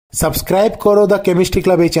Subscribe করো the chemistry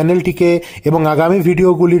club এই চ্যানেলটিকে এবং আগামী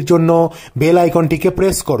ভিডিওগুলির জন্য বেল আইকনটিকে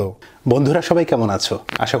প্রেস করো। বন্ধুরা সবাই কেমন আছো?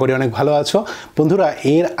 আশা করি অনেক ভালো আছো। বন্ধুরা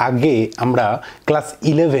এর আগে আমরা ক্লাস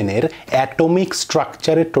 11-এর অ্যাটমিক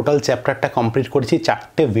স্ট্রাকচারের টোটাল চ্যাপ্টারটা কমপ্লিট করেছি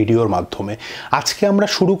 4টে ভিডিওর মাধ্যমে। আজকে আমরা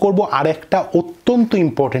শুরু করব আর একটা অত্যন্ত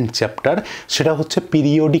ইম্পর্টেন্ট চ্যাপ্টার, সেটা হচ্ছে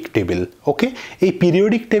পিরিয়ডিক টেবিল। ওকে, এই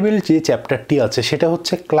পিরিয়ডিক টেবিল যে চ্যাপ্টারটি আছে সেটা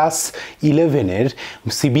হচ্ছে ক্লাস 11-এর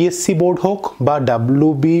সিবিএসসি বোর্ড হোক বা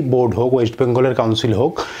ডাব্লিউবি বোর্ড হোক, ওয়েস্ট বেঙ্গলের কাউন্সিল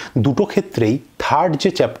হোক, দুটো ক্ষেত্রেই থার্ড যে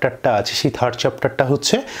চ্যাপ্টারটা আছে সেই থার্ড চ্যাপ্টারটা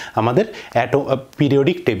হচ্ছে আমাদের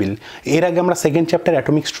পিরিয়ডিক টেবিল। এর আগে আমরা second chapter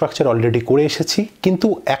atomic structure already করে এসেছি, কিন্তু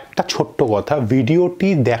একটা ছোট্ট কথা, ভিডিওটি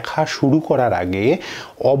দেখা শুরু করার আগে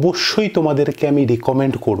অবশ্যই তোমাদেরকে আমি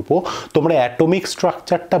রিকমেন্ড করব তোমরা অ্যাটমিক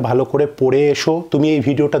স্ট্রাকচারটা ভালো করে পড়ে এসো। তুমি এই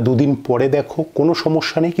ভিডিওটা দুদিন পরে দেখো, কোনো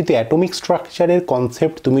সমস্যা নেই, কিন্তু অ্যাটমিক স্ট্রাকচারের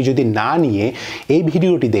কনসেপ্ট তুমি যদি না নিয়ে এই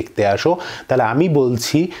ভিডিওটি দেখতে আসো, তাহলে আমি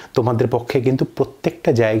বলছি তোমাদের পক্ষে কিন্তু প্রত্যেকটা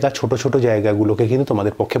জায়গা, ছোট ছোট জায়গাগুলোকে কিন্তু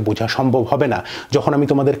তোমাদের পক্ষে বোঝা সম্ভব হবে না। যখন আমি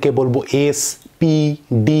তোমাদেরকে বলবো এস, পি,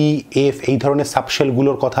 ডি, এফ এই ধরনের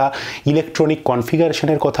সাবশেলগুলোর কথা, ইলেকট্রনিক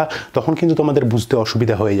কনফিগারেশনের কথা, তখন কিন্তু তোমাদের বুঝতে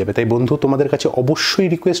অসুবিধা হয়ে যাবে। তাই বন্ধু, তোমাদের কাছে অবশ্যই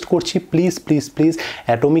রিকোয়েস্ট করছি, প্লিজ প্লিজ প্লিজ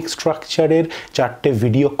অ্যাটমিক স্ট্রাকচারের 4টে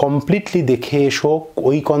ভিডিও কমপ্লিটলি দেখে এসো।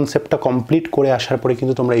 ওই কনসেপ্টটা কমপ্লিট করে আসার পরে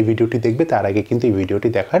কিন্তু তোমরা এই ভিডিওটি দেখবে, তার আগে কিন্তু এই ভিডিওটি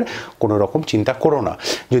দেখার কোনো রকম চিন্তা করো না।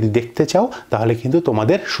 যদি দেখতে চাও তাহলে কিন্তু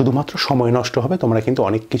তোমাদের শুধুমাত্র সময় নষ্ট হবে, তোমরা কিন্তু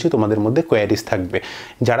অনেক কিছু তোমাদের মধ্যে কোয়ারিজ থাকবে।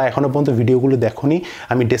 যারা এখনও পর্যন্ত ভিডিওগুলো দেখোনি,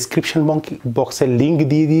 আমি ডেসক্রিপশন বক্সের লিঙ্ক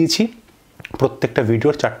দিয়ে দিয়েছি প্রত্যেকটা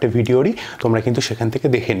ভিডিওর, 4টে ভিডিওরই, তোমরা কিন্তু সেখান থেকে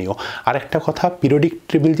দেখে নিও। আর একটা কথা, পিরিয়ডিক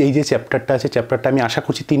টেবিল এই যে চ্যাপ্টারটা আছে, চ্যাপ্টারটা আমি আশা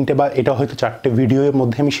করছি 3টে বা এটা হয়তো 4টে ভিডিওর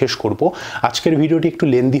মধ্যে আমি শেষ করব। আজকের ভিডিওটি একটু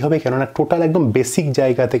লেন্দি হবে, কেননা টোটাল একদম বেসিক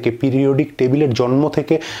জায়গা থেকে, পিরিয়ডিক টেবিলের জন্ম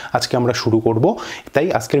থেকে আজকে আমরা শুরু করব। তাই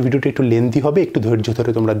আজকের ভিডিওটি একটু লেন্দি হবে, একটু ধৈর্য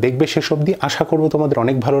ধরে তোমরা দেখবে শেষ অবধি। আশা করব তোমাদের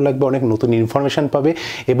অনেক ভালো লাগবে, অনেক নতুন ইনফরমেশান পাবে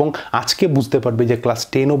এবং আজকে বুঝতে পারবে যে ক্লাস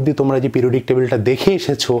 10 অবধি তোমরা যে পিরিয়ডিক টেবিলটা দেখে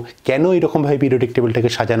এসেছো, কেন এরকমভাবে পিরিয়ডিক টেবিলটাকে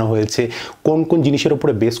সাজানো হয়েছে, কোন কোন জিনিসের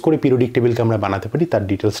উপরে বেস করে পিরিয়ডিক টেবিলকে আমরা বানাতে পারি, তার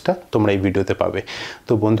ডিটেলসটা তোমরা এই ভিডিওতে পাবে।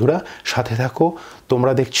 তো বন্ধুরা সাথে থাকো,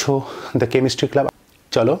 তোমরা দেখছো দ্য কেমিস্ট্রি ক্লাব।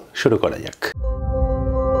 চলো শুরু করা যাক।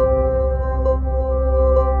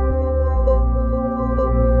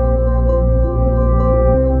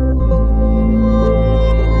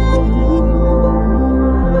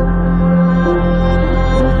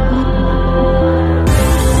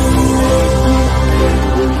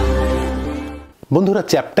 বন্ধুরা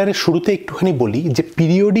চ্যাপ্টারের শুরুতে একটুখানি বলি যে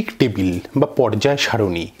পিরিয়ডিক টেবিল বা পর্যায়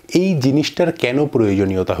সারণী এই জিনিসটার কেন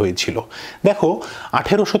প্রয়োজনীয়তা হয়েছিল। দেখো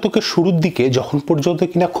 18 শতকের শুরুর দিকে যখন পর্যন্ত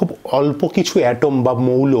কিনা খুব অল্প কিছু অ্যাটম বা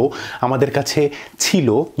মৌল আমাদের কাছে ছিল,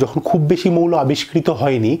 যখন খুব বেশি মৌল আবিষ্কৃত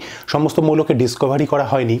হয়নি, সমস্ত মৌলকে ডিসকভারি করা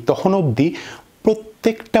হয়নি, তখন অবধি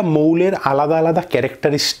প্রত্যেকটা মৌলের আলাদা আলাদা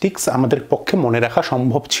ক্যারেক্টারিস্টিক্স আমাদের পক্ষে মনে রাখা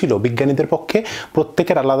সম্ভব ছিল। বিজ্ঞানীদের পক্ষে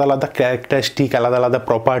প্রত্যেকের আলাদা আলাদা ক্যারেক্টারিস্টিক, আলাদা আলাদা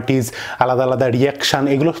প্রপার্টিজ, আলাদা আলাদা রিয়াকশান,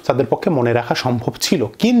 এগুলো তাদের পক্ষে মনে রাখা সম্ভব ছিল।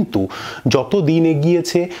 কিন্তু যত দিন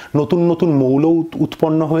এগিয়েছে, নতুন নতুন মৌল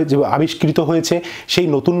উৎপন্ন হয়েছে, আবিষ্কৃত হয়েছে, সেই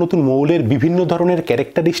নতুন নতুন মৌলের বিভিন্ন ধরনের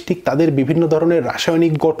ক্যারেক্টারিস্টিক, তাদের বিভিন্ন ধরনের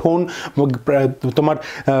রাসায়নিক গঠন, তোমার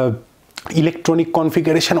ইলেকট্রনিক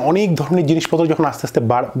কনফিগারেশন, অনেক ধরনের জিনিসপত্র যখন আস্তে আস্তে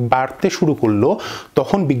বাড়তে শুরু করলো,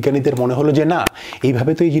 তখন বিজ্ঞানীদের মনে হলো যে না,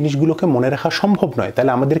 এইভাবে তো এই জিনিসগুলোকে মনে রাখা সম্ভব নয়,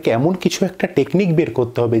 তাহলে আমাদেরকে এমন কিছু একটা টেকনিক বের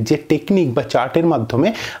করতে হবে, যে টেকনিক বা চার্টের মাধ্যমে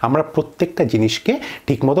আমরা প্রত্যেকটা জিনিসকে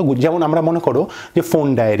ঠিকমতো, যেমন আমরা মনে করো যে ফোন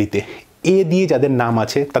ডায়েরিতে এ দিয়ে যাদের নাম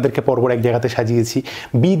আছে তাদেরকে পরপর এক জায়গাতে সাজিয়েছি,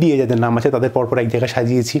 বি দিয়ে যাদের নাম আছে তাদের পরপর এক জায়গায়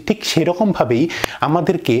সাজিয়েছি, ঠিক সেরকমভাবেই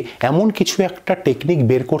আমাদেরকে এমন কিছু একটা টেকনিক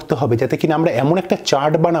বের করতে হবে যাতে কিনা আমরা এমন একটা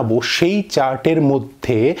চার্ট বানাবো, সেই চার্টের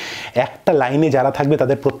মধ্যে একটা লাইনে যারা থাকবে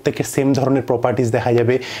তাদের প্রত্যেকের সেম ধরনের প্রপার্টিজ দেখা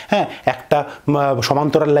যাবে। হ্যাঁ, একটা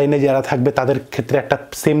সমান্তরাল লাইনে যারা থাকবে তাদের ক্ষেত্রে একটা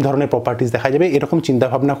সেম ধরনের প্রপার্টিজ দেখা যাবে। এরকম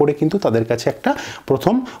চিন্তাভাবনা করে কিন্তু তাদের কাছে একটা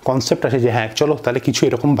প্রথম কনসেপ্ট আসে যে হ্যাঁ চলো তাহলে কিছু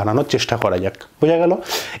এরকম বানানোর চেষ্টা করা যাক। বোঝা গেল?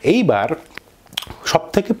 এইবার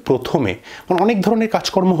সবথেকে প্রথমে অনেক ধরনের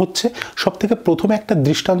কাজকর্ম হচ্ছে, সবথেকে প্রথমে একটা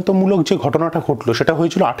দৃষ্টান্তমূলক যে ঘটনাটা ঘটলো সেটা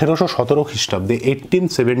হয়েছিল 1817 খ্রিস্টাব্দে,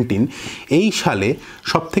 1817 এই সালে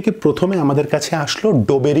সবথেকে প্রথমে আমাদের কাছে আসলো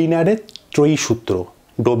ডোবেরিনারের ত্রয়ী সূত্র,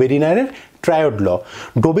 ডোবেরিনারের ট্রায়াড ল।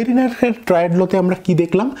 ডোবেরিনারের ট্রায়াড লতে আমরা কি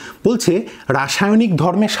দেখলাম? বলছে রাসায়নিক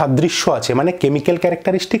ধর্মের সাদৃশ্য আছে, মানে কেমিক্যাল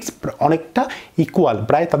ক্যারেক্টারিস্টিক্স অনেকটা ইকুয়াল,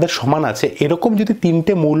 প্রায় তাদের সমান আছে। এরকম যদি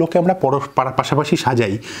 3টে মৌলকে আমরা পাশাপাশি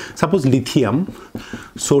সাজাই, সাপোজ লিথিয়াম,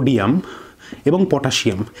 সোডিয়াম এবং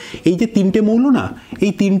পটাশিয়াম, এই যে তিনটে মৌল না,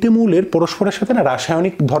 এই তিনটে মৌলের পরস্পরের সাথে না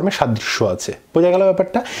রাসায়নিক ধর্মের সাদৃশ্য আছে। বোঝা গেল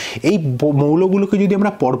ব্যাপারটা? এই মৌলগুলোকে যদি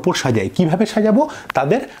আমরা পরপর সাজাই, কিভাবে সাজাবো?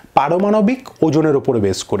 তাদের পারমাণবিক ওজনের উপরে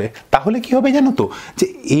বেস করে। তাহলে কি হবে জানো তো, যে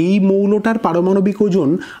এই মৌলটার পারমাণবিক ওজন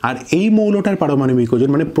আর এই মৌলটার পারমাণবিক ওজন,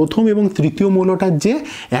 মানে প্রথম এবং তৃতীয় মৌলটার যে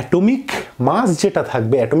অ্যাটমিক মাস যেটা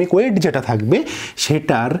থাকবে, অ্যাটমিক ওয়েট যেটা থাকবে,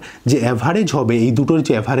 সেটার যে অ্যাভারেজ হবে, এই দুটোর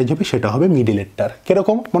যে অ্যাভারেজ হবে সেটা হবে মিডলেরটার।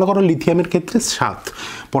 কিরকম? মনে করো লিথিয়ামের ক্ষেত্রে 7,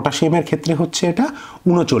 পটাশিয়ামের ক্ষেত্রে হচ্ছে এটা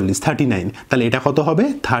 39, 39। তাহলে এটা কত হবে?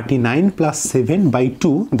 39 +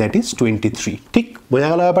 7/2, দ্যাট ইজ 23। ঠিক বোঝা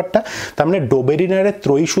গেল ব্যাপারটা? তার মানে ডোবেরিনারের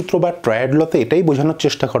ত্রয়ী সূত্র বা ট্রায়াড লতে এটাই বোঝানোর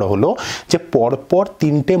চেষ্টা করা হলো যে পরপর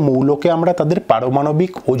তিনটে মৌলকে আমরা তাদের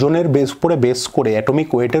পারমাণবিক ওজনের উপরে বেস করে, অ্যাটমিক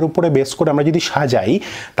ওয়েটের উপরে বেস করে আমরা যদি সাজাই,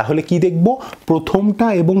 তাহলে কি দেখব? প্রথমটা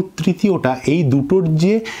এবং তৃতীয়টা, এই দুটোর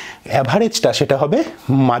যে অ্যাভারেজটা সেটা হবে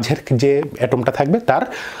মাঝের যে অ্যাটমটা থাকবে তার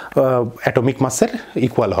অ্যাটমিক মাসের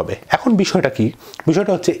ইকুয়াল হবে। এখন বিষয়টা কি?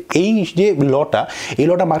 বিষয়টা হচ্ছে এই যে লটা, এই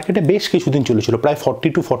লটা মার্কেটে বেশ কিছুদিন চলেছিল, প্রায় 40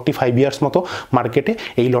 to 45 ইয়ার্স মতো মার্কেটে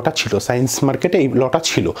এই লটা ছিল, সায়েন্স মার্কেটে এই লটা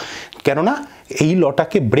ছিল। কেননা এই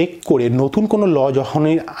লটাকে ব্রেক করে নতুন কোনো ল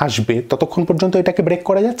যখনই আসবে ততক্ষণ পর্যন্ত এটাকে ব্রেক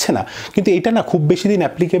করা যাচ্ছে না। কিন্তু এটা না খুব বেশি দিন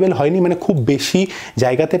অ্যাপ্লিকেবল হয়নি, মানে খুব বেশি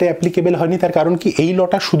জায়গাতে এটা অ্যাপ্লিকেবল হয়নি। তার কারণ কি? এই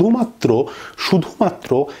লটা শুধুমাত্র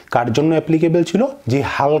কার জন্য অ্যাপ্লিকেবল ছিল? যে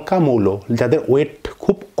হালকা মৌল, যাদের ওয়েট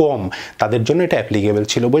খুব কম, তাদের জন্য এটা অ্যাপ্লিকেবল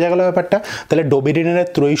ছিল। বোঝা গেল ব্যাপারটা? তাহলে ডোবেরিনারের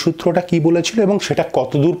ত্রয়ী সূত্রটা কি বলেছিল এবং সেটা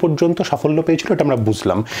কতদূর পর্যন্ত সাফল্য পেয়েছিল এটা আমরা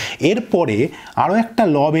বুঝলাম। এরপরে আরও একটা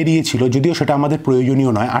ল বেরিয়েছিল, যদিও সেটা আমাদের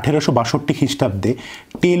প্রয়োজনীয় নয়, 1862 খ্রিস্টাব্দে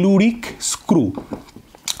টেলুরিক স্ক্রু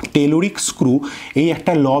এই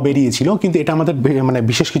একটা ল বেরিয়েছিল, কিন্তু এটা আমাদের মানে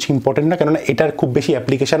বিশেষ কিছু ইম্পর্টেন্ট না, কেননা এটার খুব বেশি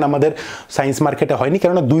অ্যাপ্লিকেশন আমাদের সায়েন্স মার্কেটে হয়নি।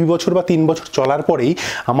 কেননা 2 বছর বা 3 বছর চলার পরেই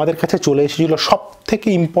আমাদের কাছে চলে এসেছিল সব থেকে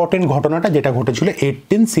ইম্পর্টেন্ট ঘটনাটা, যেটা ঘটেছিল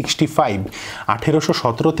 1865,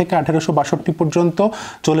 1817 থেকে 1862 পর্যন্ত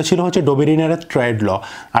চলেছিল হচ্ছে ডোবেরিনারের ট্রায়াড ল।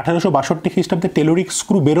 1862 খ্রিস্টাব্দে টেলুরিক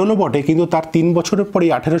স্ক্রু বেরোলো বটে, কিন্তু তার 3 বছরের পরেই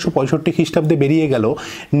 1865 খ্রিস্টাব্দে বেরিয়ে গেল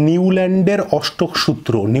নিউল্যান্ডের অষ্টক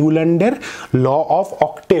সূত্র, নিউল্যান্ডের ল অফ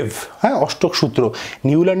অক্টেভ। হ্যাঁ, অষ্টক সূত্র,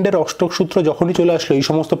 নিউল্যান্ডের অষ্টক সূত্র যখনই চলে আসলো, এই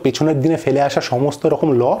সমস্ত পেছনের দিনে ফেলে আসা সমস্ত রকম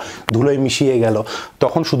ল ধুলোয় মিশিয়ে গেল।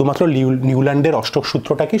 তখন শুধুমাত্র নিউল্যান্ডের অষ্টক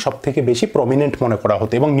সূত্রটাকে সব থেকে বেশি প্রমিনেন্ট মনে করা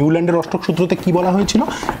হতো। এবং নিউল্যান্ডের অষ্টক সূত্রতে কি বলা হয়েছিল?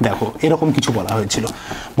 দেখো, এরকম কিছু বলা হয়েছিল।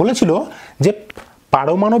 বলেছিল যে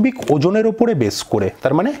পারমাণবিক ওজনের উপরে বেস করে,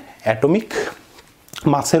 তার মানে অ্যাটমিক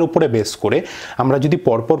মাসের উপরে বেস করে আমরা যদি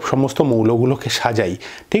পরপর সমস্ত মৌলগুলোকে সাজাই,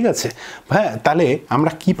 ঠিক আছে, হ্যাঁ, তাহলে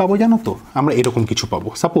আমরা কি পাবো জানো তো? আমরা এরকম কিছু পাবো।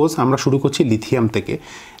 সাপোজ আমরা শুরু করছি লিথিয়াম থেকে,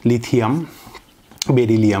 lithium,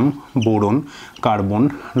 beryllium, boron, carbon,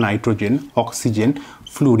 nitrogen, oxygen,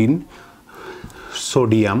 fluorine,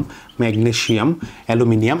 sodium, magnesium,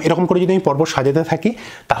 aluminium, এরকম করে যদি আমি পরপর সাজাতে থাকি,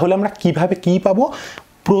 তাহলে আমরা কিভাবে কি পাবো?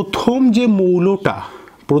 প্রথম যে মৌলটা,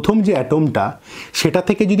 প্রথম যে অ্যাটমটা, সেটা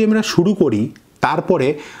থেকে যদি আমরা শুরু করি, তারপরে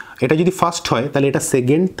এটা যদি ফার্স্ট হয় তাহলে এটা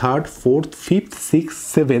second, third, fourth, fifth, six,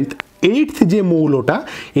 seventh, eighth যে মৌলটা,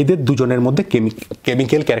 এদের দুজনের মধ্যে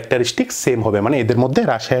কেমিক্যাল ক্যারেক্টারিস্টিক সেম হবে, মানে এদের মধ্যে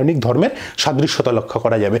রাসায়নিক ধর্মের সাদৃশ্যতা লক্ষ্য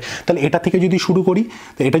করা যাবে। তাহলে এটা থেকে যদি শুরু করি,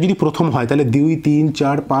 তো এটা যদি প্রথম হয় তাহলে 2, 3,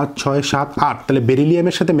 4, 5, 6, 7, 8, তাহলে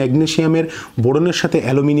বেরিলিয়ামের সাথে ম্যাগনেসিয়ামের, বোরনের সাথে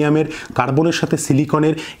অ্যালুমিনিয়ামের, কার্বনের সাথে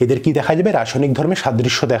সিলিকনের, এদের কি দেখা যাবে? রাসায়নিক ধর্মের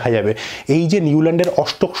সাদৃশ্য দেখা যাবে। এই যে নিউল্যান্ডের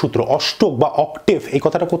অষ্টক সূত্র, অষ্টক বা অক্টেভ, এই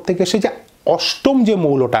কথাটা করতে গেছে যে অষ্টম যে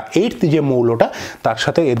মৌলটা, এইথ যে মৌলটা, তার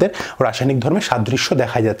সাথে এদের রাসায়নিক ধর্মের সাদৃশ্য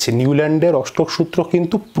দেখা যাচ্ছে। নিউল্যান্ডের অষ্টক সূত্র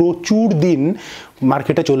কিন্তু প্রচুর দিন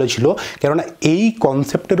মার্কেটে চলেছিল, কেননা এই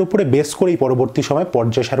কনসেপ্টের উপরে বেস করেই পরবর্তী সময়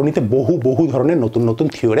পর্যায় সারণীতে বহু ধরনের নতুন নতুন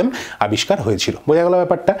থিওরেম আবিষ্কার হয়েছিল। বোঝা গেল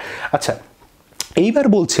ব্যাপারটা? আচ্ছা, এইবার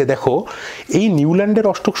বলছে দেখো, এই নিউল্যান্ডের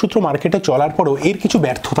অষ্টক সূত্র মার্কেটে চলার পরেও এর কিছু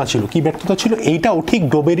ব্যর্থতা ছিল। কি ব্যর্থতা ছিল? এইটাও ঠিক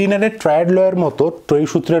ডোবেরিনারের ট্রায়াড লয়ের মতো, ত্রয়ী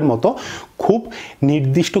সূত্রের মতো খুব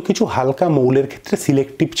নির্দিষ্ট কিছু হালকা মৌলের ক্ষেত্রে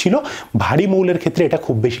সিলেক্টিভ ছিল, ভারী মৌলের ক্ষেত্রে এটা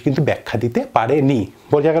খুব বেশি কিন্তু ব্যাখ্যা দিতে পারেনি।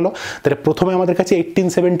 বোঝা গেল? তাহলে প্রথমে আমাদের কাছে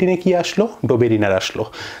 1817-এ কি আসলো? ডোবেরিনার আসলো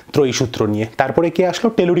ত্রয়ী সূত্র নিয়ে। তারপরে কে আসলো?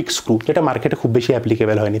 টেলুরিক স্ক্রু, যেটা মার্কেটে খুব বেশি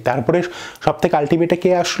অ্যাপ্লিকেবল হয়নি। তারপরে সব থেকে আলটিমেটে কে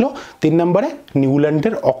আসলো 3 নম্বরে?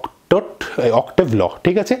 নিউল্যান্ডের অক্টেভ ল।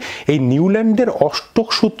 ঠিক আছে, এই নিউল্যান্ডের অষ্টক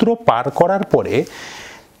সূত্র পার করার পরে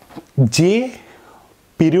যে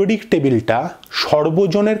পিরিয়ডিক টেবিলটা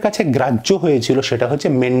সর্বজনের কাছে গ্রাহ্য হয়েছিল সেটা হচ্ছে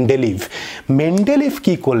মেন্ডেলিভ। মেন্ডেলিভ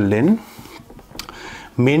কি করলেন?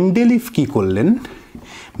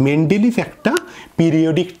 মেন্ডেলিভ একটা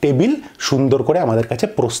পিরিয়ডিক টেবিল সুন্দর করে আমাদের কাছে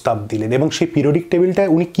প্রস্তাব দিলেন, এবং সেই পিরিয়ডিক টেবিলটা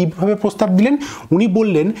উনি কিভাবে প্রস্তাব দিলেন? উনি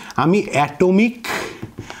বললেন, আমি অ্যাটমিক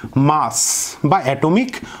মাস বা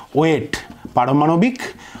অ্যাটমিক ওয়েট, পারমাণবিক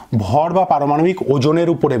ভর বা পারমাণবিক ওজনের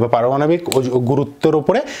উপরে বা পারমাণবিক গুরুত্বের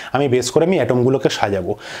উপরে আমি বেস করে আমি অ্যাটমগুলোকে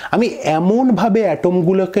সাজাবো। আমি এমনভাবে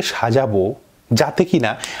অ্যাটমগুলোকে সাজাবো যাতে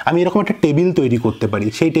কিনা আমি এরকম একটা টেবিল তৈরি করতে পারি।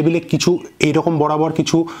 সেই টেবিলে কিছু এইরকম বরাবর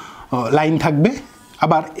কিছু লাইন থাকবে,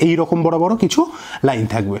 আবার এই রকম বরাবরও কিছু লাইন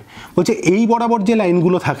থাকবে। বলছে এই বরাবর যে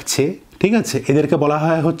লাইনগুলো থাকছে, ঠিক আছে, এদেরকে বলা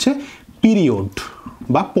হয় হচ্ছে পিরিয়ড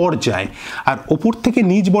বা পর্যায়। আর ওপর থেকে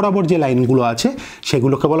নিচ বরাবর যে লাইনগুলো আছে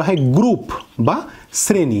সেগুলোকে বলা হয় গ্রুপ বা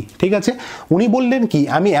শ্রেণী। ঠিক আছে, উনি বললেন কি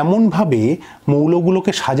আমি এমনভাবে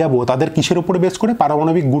মৌলগুলোকে সাজাবো তাদের কিসের উপরে বেস করে,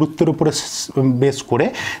 পারমাণবিক গুরুত্বের উপরে বেস করে,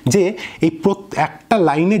 যে এই একটা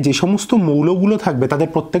লাইনে যে সমস্ত মৌলগুলো থাকবে তাদের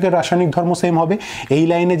প্রত্যেকের রাসায়নিক ধর্ম সেম হবে, এই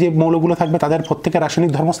লাইনে যে মৌলগুলো থাকবে তাদের প্রত্যেকের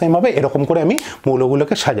রাসায়নিক ধর্ম সেম হবে, এরকম করে আমি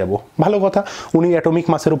মৌলগুলোকে সাজাবো। ভালো কথা, উনি অ্যাটমিক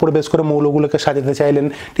মাসের উপরে বেস করে মৌলগুলোকে সাজাতে চাইলেন।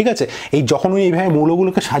 ঠিক আছে, এই যখন উনি এইভাবে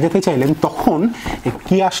মৌলগুলোকে সাজাতে চাইলেন তখন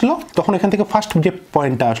কি আসলো, তখন এখান থেকে ফার্স্ট যে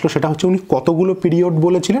পয়েন্টটা আসলো সেটা হচ্ছে উনি কতগুলো পিরিয়ড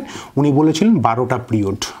বলেছিলেন। উনি বলেছিলেন 12টা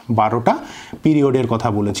পিরিয়ড, 12টা পিরিয়ডের কথা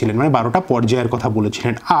বলেছিলেন, মানে 12টা পর্যায়ের কথা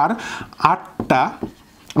বলেছিলেন। আর 8টা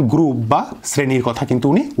গ্রুপ বা শ্রেণীর কথা কিন্তু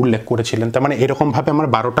উনি উল্লেখ করেছিলেন। তার মানে এরকমভাবে আমার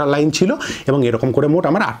 12টা লাইন ছিল এবং এরকম করে মোট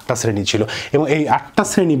আমার 8টা শ্রেণী ছিল, এবং এই 8টা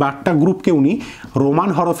শ্রেণী বা 8টা গ্রুপকে উনি রোমান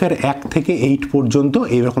হরফের 1 থেকে 8 পর্যন্ত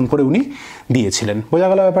এইরকম করে উনি দিয়েছিলেন। বোঝা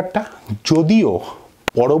গেল ব্যাপারটা। যদিও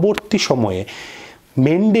পরবর্তী সময়ে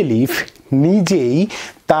মেন্ডেলিভ নিজেই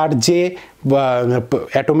তার যে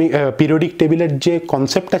অ্যাটমিক পিরিয়ডিক টেবিলের যে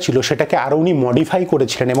কনসেপ্টটা ছিল সেটাকে আরও উনি মডিফাই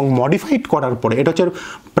করেছিলেন, এবং মডিফাইড করার পরে, এটা হচ্ছে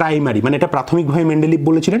প্রাইমারি, মানে এটা প্রাথমিকভাবে মেন্ডেলিভ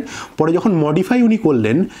বলেছিলেন, পরে যখন মডিফাই উনি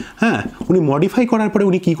করলেন, হ্যাঁ, উনি মডিফাই করার পরে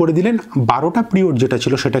উনি কি করে দিলেন, 12টা পিরিয়ড যেটা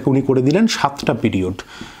ছিল সেটাকে উনি করে দিলেন 7টা পিরিয়ড,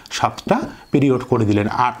 7টা পিরিয়ড করে দিলেন।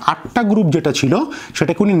 আর 8টা গ্রুপ যেটা ছিল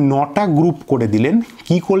সেটাকে উনি 9টা গ্রুপ করে দিলেন।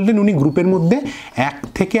 কি করলেন উনি, গ্রুপের মধ্যে 1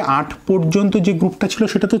 থেকে 8 পর্যন্ত যে গ্রুপটা ছিল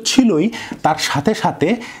সেটা তো ছিলই, তার সাথে সাথে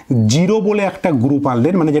 0 বলে একটা গ্রুপ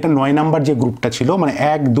আনলেন, মানে যেটা 9 নাম্বার যে গ্রুপটা ছিল, মানে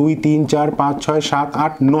 1 2 3 4 5 6 7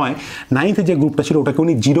 8 9, 9th যে গ্রুপটা ছিল ওটাকে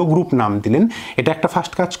উনি 0 গ্রুপ নাম দিলেন। এটা একটা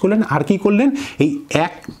ফার্স্ট কাজ করলেন। আর কি করলেন, এই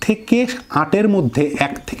 1 থেকে 8-এর মধ্যে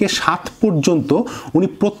 1 থেকে 7 পর্যন্ত উনি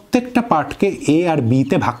প্রত্যেকটা পার্টকে এ আর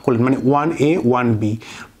বিতে ভাগ করলেন, মানে 1A 1B,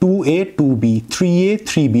 2A 2B, 3A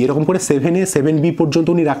 3B, এরকম করে 7A 7B পর্যন্ত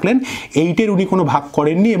উনি রাখলেন। 8-এর উনি কোনো ভাগ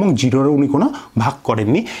করেননি এবং 0-এর উনি কোনো ভাগ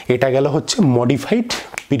করেননি। এটা গেল হচ্ছে modified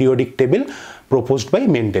periodic table proposed by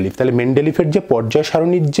Mendeleev. তাহলে মেন্ডেলিভের যে পর্যায়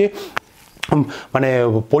সারণীর যে মানে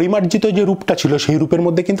পরিমার্জিত যে রূপটা ছিল সেই রূপের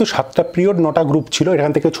মধ্যে কিন্তু 7টা পিরিয়ড 9টা গ্রুপ ছিল।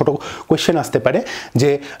 এখান থেকে ছোট কোয়েশ্চেন আসতে পারে যে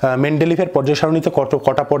মেন্ডেলিভের পর্যায় সারণীতে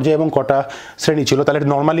কটা পর্যায় এবং কটা শ্রেণী ছিল, তাহলে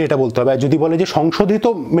নর্মালি এটা বলতে হবে। আর যদি বলে যে সংশোধিত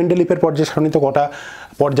মেন্ডেলিভের পর্যায় সারণীতে কটা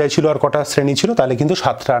পর্যায় ছিল আর কটা শ্রেণী ছিল, তাহলে কিন্তু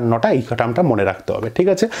 7টা আর 9টা এই টার্মটা মনে রাখতে হবে। ঠিক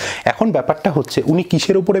আছে, এখন ব্যাপারটা হচ্ছে উনি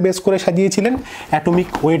কিসের উপরে বেস করে সাজিয়েছিলেন, অ্যাটমিক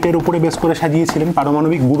ওয়েটের উপরে বেস করে সাজিয়েছিলেন,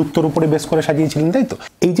 পারমাণবিক গুরুত্বের উপরে বেস করে সাজিয়েছিলেন, তাই তো?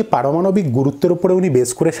 এই যে পারমাণবিক গুরুত্বের উপরে উনি বেস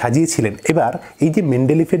করে সাজিয়েছিলেন, এবার এই যে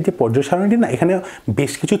মেন্ডেলিভের যে পর্যায় সারণীটি না, এখানে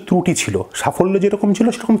বেশ কিছু ত্রুটি ছিল, সাফল্য যেরকম ছিল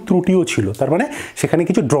সেরকম ত্রুটিও ছিল, তার মানে সেখানে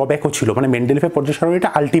কিছু ড্রব্যাকও ছিল। মানে মেন্ডেলিভের পর্যায় সারণীটা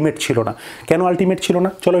আলটিমেট ছিল না। কেন আলটিমেট ছিল না,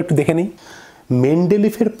 চলো একটু দেখে নিই।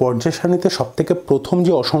 মেন্ডেলিভের পর্যায় সারণীতে সবথেকে প্রথম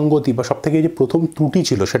যে অসঙ্গতি বা সবথেকে যে প্রথম ত্রুটি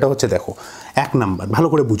ছিল সেটা হচ্ছে, দেখো 1 নাম্বার, ভালো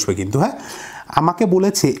করে বুঝবে কিন্তু, হ্যাঁ, আমাকে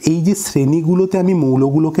বলেছে এই যে শ্রেণীগুলোতে আমি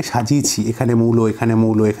মৌলগুলোকে সাজিয়েছি, এখানে মৌল, এখানে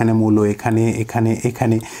মৌল, এখানে মৌল, এখানে এখানে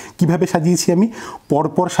এখানে, কিভাবে সাজিয়েছি আমি,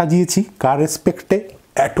 পরপর সাজিয়েছি, কার রেসপেক্টে,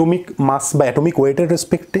 অ্যাটমিক মাস বা অ্যাটমিক ওয়েটের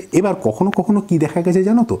রেসপেক্টে। এবার কখনো কখনো কি দেখা গেছে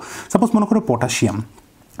জানো তো, সাপোজ মনে করো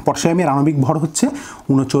পটাশিয়ামের আণবিক ভর হচ্ছে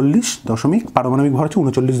 39 পারমাণবিক ভর হচ্ছে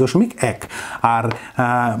 39.1, আর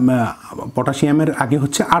পটাশিয়ামের আগে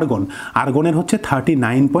হচ্ছে আর্গনের হচ্ছে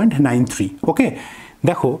 39.93। ওকে,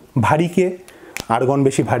 দেখো ভারীকে আর্গন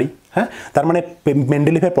বেশি ভারী, হ্যাঁ, তার মানে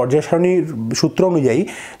মেন্ডেলিভের পর্যায় সারণীর সূত্র অনুযায়ী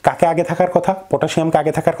কাকে আগে থাকার কথা, পটাশিয়ামকে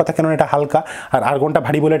আগে থাকার কথা, কেন এটা হালকা, আর আর্গনটা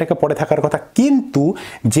ভারী বলে এটাকে পরে থাকার কথা। কিন্তু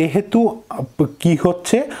যেহেতু কি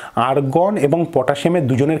হচ্ছে, আর্গন এবং পটাশিয়ামের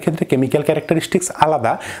দুজনের ক্ষেত্রে কেমিক্যাল ক্যারেক্টারিস্টিক্স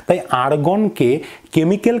আলাদা, তাই আর্গনকে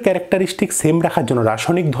কেমিক্যাল ক্যারেক্টারিস্টিক্স সেম রাখার জন্য,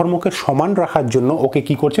 রাসায়নিক ধর্মকে সমান রাখার জন্য ওকে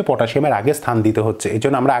কি করছে, পটাশিয়ামের আগে স্থান দিতে হচ্ছে। এই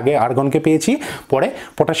জন্য আমরা আগে আর্গনকে পেয়েছি, পরে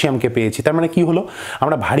পটাশিয়ামকে পেয়েছি। তার মানে কি হলো,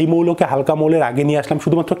 আমরা ভারী মৌলকে হালকা মৌলের আগে নিয়ে আসলাম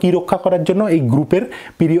শুধুমাত্র কি রক্ষা করার জন্য, এই গ্রুপের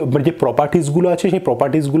যে প্রপার্টিসগুলো আছে সেই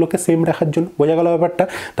প্রপার্টিসগুলোকে সেম রাখার জন্য। বোঝা গেল ব্যাপারটা?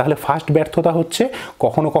 তাহলে ফার্স্ট ব্যর্থতা হচ্ছে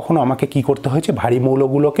কখনো কখনো আমাকে কি করতে হয়েছে, ভারী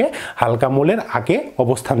মৌলগুলোকে হালকা মৌলের আগে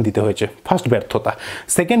অবস্থান দিতে হয়েছে, ফার্স্ট ব্যর্থতা।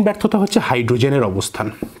 সেকেন্ড ব্যর্থতা হচ্ছে হাইড্রোজেনের অবস্থান।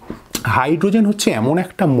 হাইড্রোজেন হচ্ছে এমন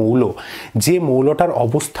একটা মৌল যে মৌলটার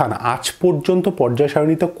অবস্থান আজ পর্যন্ত পর্যায়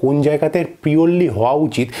সারণীতে কোন জায়গাতে পিওরলি হওয়া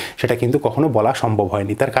উচিত সেটা কিন্তু কখনো বলা সম্ভব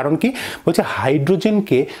হয়নি। তার কারণ কি, বলছে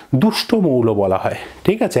হাইড্রোজেনকে দুষ্ট মৌল বলা হয়,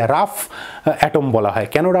 ঠিক আছে, রাফ অ্যাটম বলা হয়।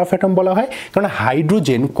 কেন রাফ অ্যাটম বলা হয়, কারণ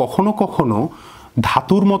হাইড্রোজেন কখনো কখনো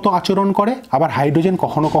ধাতুর মতো আচরণ করে, আবার হাইড্রোজেন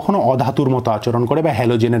কখনো কখনো অধাতুর মতো আচরণ করে বা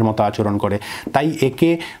হ্যালোজেনের মতো আচরণ করে। তাই একে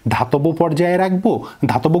ধাতব পর্যায়ে রাখবো,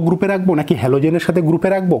 ধাতব গ্রুপে রাখবো, নাকি হ্যালোজেনের সাথে গ্রুপে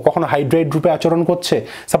রাখবো? কখনো হাইড্রাইড গ্রুপে আচরণ করছে,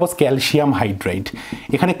 সাপোজ ক্যালসিয়াম হাইড্রাইড।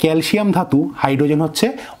 এখানে ক্যালসিয়াম ধাতু, হাইড্রোজেন হচ্ছে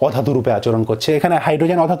অধাতু রূপে আচরণ করছে, এখানে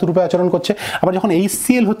হাইড্রোজেন অধাতু রূপে আচরণ করছে। আবার যখন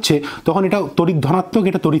HCl হচ্ছে তখন এটা তড়িৎ ধনাত্মক,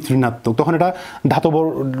 এটা তড়িৎ ঋণাত্মক, তখন এটা ধাতব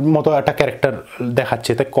মতো একটা ক্যারেক্টার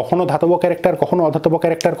দেখাচ্ছে। তাই কখনো ধাতব ক্যারেক্টার, কখনো অধাতব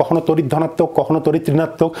ক্যারেক্টার, কখনো তড়িৎ ধনাত্মক, কখনো তড়িৎ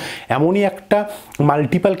ঋণাত্মক, এমনই একটা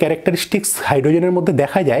মাল্টিপাল ক্যারেক্টারিস্টিক্স হাইড্রোজেনের মধ্যে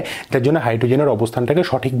দেখা যায়, যার জন্য হাইড্রোজেনের অবস্থানটাকে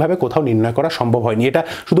সঠিকভাবে কোথাও নির্ণয় করা সম্ভব হয়নি। এটা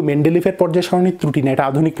শুধু মেন্ডেলিভের পর্যায় সারণীর ত্রুটি না, এটা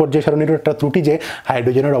আধুনিক পর্যায় সারণীর একটা ত্রুটি যে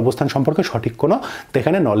হাইড্রোজেনের অবস্থান সম্পর্কে সঠিক কোনো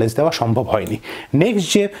এখানে নলেজ দেওয়া সম্ভব হয়নি। নেক্সট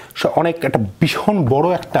যে অনেক একটা ভীষণ বড়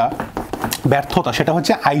একটা ব্যর্থতা, সেটা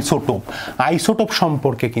হচ্ছে আইসোটোপ। আইসোটোপ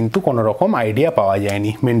সম্পর্কে কিন্তু কোনো রকম আইডিয়া পাওয়া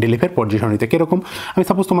যায়নি মেন্ডেলিভের পর্যায় সারণীতে। কিরকম, আমি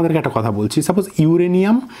সাপোজ তোমাদেরকে একটা কথা বলছি, সাপোজ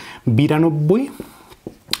ইউরেনিয়াম 92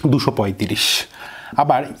 235,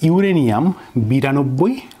 আবার ইউরেনিয়াম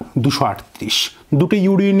 92 238, দুটোই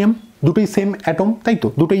ইউরেনিয়াম, দুটোই সেম অ্যাটম, তাই তো?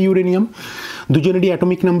 দুটোই ইউরেনিয়াম, দুজনেরই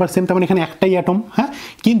অ্যাটমিক নাম্বার সেম, তার মানে এখানে একটাই অ্যাটম, হ্যাঁ,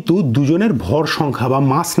 কিন্তু দুজনের ভর সংখ্যা বা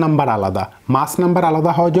মাস নাম্বার আলাদা। মাস নাম্বার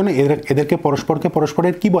আলাদা হওয়ার জন্য এদেরকে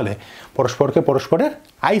পরস্পরের কি বলে? পরস্পরের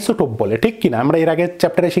আইসোটোপ বলে, ঠিক কিনা? আমরা এর আগে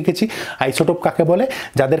চ্যাপ্টারে শিখেছি আইসোটোপ কাকে বলে।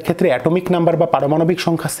 যাদের ক্ষেত্রে অ্যাটমিক নাম্বার বা পারমাণবিক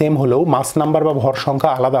সংখ্যা সেম হলেও মাস নাম্বার বা ভর সংখ্যা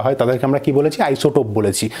আলাদা হয়, তাদেরকে আমরা কি বলেছি? আইসোটোপ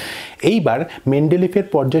বলেছি। এইবার মেন্ডেলিভের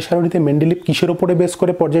পর্যায় সারণীতে মেন্ডেলিভ কিসের উপরে বেস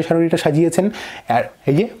করে পর্যায় সারণীটা সাজিয়েছেন?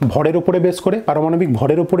 এই যে ভরের উপরে বেস করে, পারমাণবিক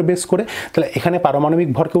ভরের উপরে বেস করে। তাহলে এখানে পারমাণবিক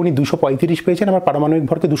ভরকে উনি 235 পেয়েছেন, আবার পারমাণবিক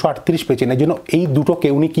ভরকে 238 পেয়েছেন। এই জন্য এই দুটোকে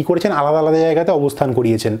উনি কি করেছেন? আলাদা আলাদা জায়গাতে অবস্থান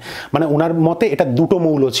করিয়েছেন। মানে ওনার মতে এটা দুটো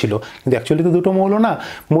মৌল ছিল, কিন্তু অ্যাকচুয়ালি তো দুটো মৌল না,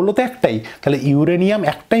 মৌল তো একটাই। তাহলে ইউরেনিয়াম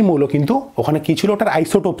একটাই মৌল, কিন্তু ওখানে কি ছিল? ওটার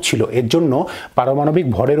আইসোটোপ ছিল। এর জন্য পারমাণবিক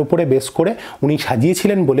ভরের উপরে বেস করে উনি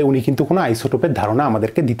সাজিয়েছিলেন বলে উনি কিন্তু কোনো আইসোটোপের ধারণা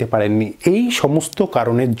আমাদেরকে দিতে পারেননি। এই সমস্ত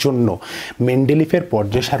কারণের জন্য মেন্ডেলিভের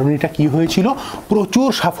পর্যায় সারণীটা কি হয়েছিল? প্রচুর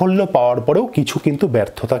সাফল্য পাওয়ার পরেও কিছু কিন্তু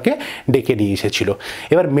ব্যর্থতাকে ডেকে নিয়ে এসেছিল।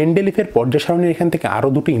 এবার মেন্ডেলিভের পর্যায় সারণীর এখান থেকে আরও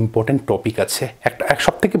দুটো ইম্পর্টেন্ট টপিক আছে। একটা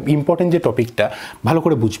সব থেকে ইম্পর্টেন্ট যে টপিকটা ভালো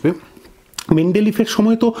করে বুঝবে, মেন্ডেলিভের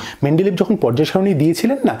সময় তো মেন্ডেলিভ যখন পর্যায় সারণী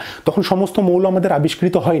দিয়েছিলেন না, তখন সমস্ত মৌল আমাদের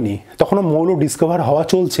আবিষ্কৃত হয়নি, তখনও মৌল ডিসকভার হওয়া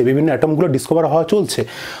চলছে, বিভিন্ন অ্যাটমগুলো ডিসকভার হওয়া চলছে।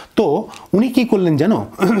 তো উনি কি করলেন জানো?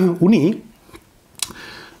 উনি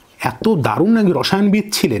এত দারুণ এক রসায়নবিদ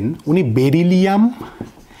ছিলেন, উনি বেরিলিয়াম,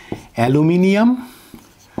 অ্যালুমিনিয়াম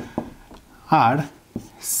আর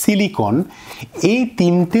সিলিকন, এই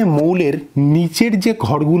তিনটে মৌলের নিচের যে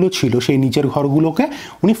ঘরগুলো ছিল সেই নিচের ঘরগুলোকে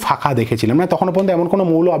উনি ফাঁকা দেখেছিলেন। মানে তখনও পর্যন্ত এমন কোনো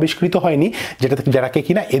মৌল আবিষ্কৃত হয়নি যারাকে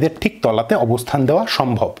কিনা এদের ঠিক তলাতে অবস্থান দেওয়া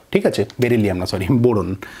সম্ভব। ঠিক আছে, বেরিলিয়াম না, সরি, বোরন।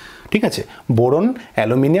 ঠিক আছে, বোরন,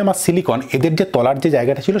 অ্যালুমিনিয়াম আর সিলিকন, এদের যে তলার যে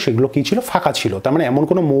জায়গাটা ছিল সেগুলো কি ছিল? ফাঁকা ছিল। তার মানে এমন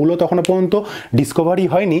কোনো মৌল তখনও পর্যন্ত ডিসকভারি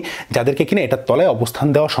হয়নি যাদেরকে কিনা এটার তলায় অবস্থান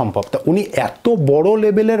দেওয়া সম্ভব। তা উনি এত বড়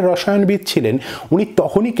লেভেলের রসায়নবিদ ছিলেন, উনি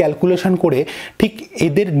তখনই ক্যালকুলেশন করে ঠিক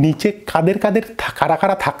এদের নিচে কারা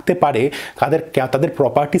কারা থাকতে পারে, তাদের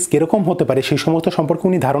প্রপার্টিস কীরকম হতে পারে, সেই সমস্ত সম্পর্কে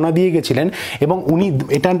উনি ধারণা দিয়ে গেছিলেন। এবং উনি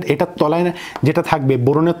এটার তলায় যেটা থাকবে,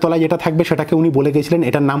 বোরনের তলায় যেটা থাকবে সেটাকে উনি বলে গেছিলেন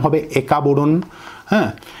এটার নাম হবে একা বোরন, হ্যাঁ,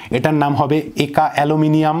 এটার নাম হবে একা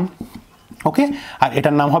অ্যালুমিনিয়াম, ওকে, আর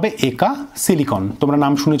এটার নাম হবে একা সিলিকন। তোমরা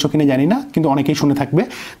নাম শুনেছো কিনা জানি না, কিন্তু অনেকেই শুনে থাকবে।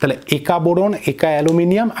 তাহলে একা বোরন, একা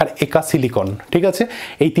অ্যালুমিনিয়াম আর একা সিলিকন, ঠিক আছে,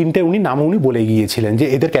 এই তিনটে নাম উনি বলে গিয়েছিলেন যে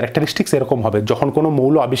এদের ক্যারেক্টারিস্টিক্স এরকম হবে। যখন কোনো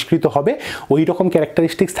মৌল আবিষ্কৃত হবে ওই রকম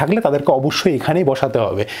ক্যারেক্টারিস্টিক্স থাকলে তাদেরকে অবশ্যই এখানেই বসাতে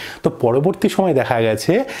হবে। তো পরবর্তী সময় দেখা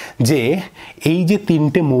গেছে যে এই যে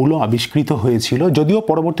তিনটে মৌল আবিষ্কৃত হয়েছিল, যদিও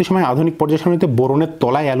পরবর্তী সময় আধুনিক পর্যায় সারণীতে বোরনের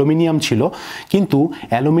তলায় অ্যালুমিনিয়াম ছিল, কিন্তু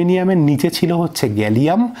অ্যালুমিনিয়ামের নিচে ছিল হচ্ছে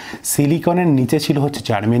গ্যালিয়াম, সিলিকনের নিচে ছিল হচ্ছে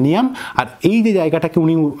জার্মেনিয়াম, আর এই যে জায়গাটাকে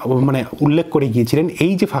উনি মানে উল্লেখ করে গিয়েছিলেন,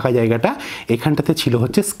 এই যে ফাঁকা জায়গাটা, এখানটাতে ছিল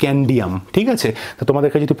হচ্ছে স্ক্যান্ডিয়াম। ঠিক আছে, তো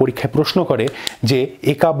তোমাদেরকে যদি পরীক্ষায় প্রশ্ন করে যে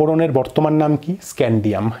একা বোরনের বর্তমান নাম কি?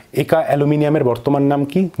 স্ক্যান্ডিয়াম। একা অ্যালুমিনিয়ামের বর্তমান নাম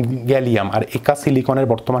কি? গ্যালিয়াম। আর একা সিলিকনের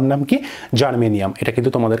বর্তমান নাম কি? জার্মেনিয়াম। এটা কিন্তু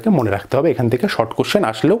তোমাদেরকে মনে রাখতে হবে, এখান থেকে শর্ট কোশ্চেন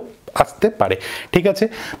আসতে পারে। ঠিক আছে,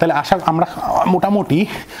 তাহলে আমরা মোটামুটি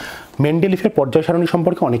মেন্ডেলিভের পর্যায় সারণী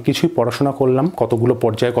সম্পর্কে অনেক কিছুই পড়াশোনা করলাম। কতগুলো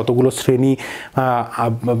পর্যায়, কতগুলো শ্রেণী,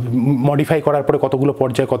 মডিফাই করার পরে কতগুলো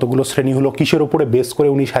পর্যায়, কতগুলো শ্রেণী হলো, কিসের উপরে বেস করে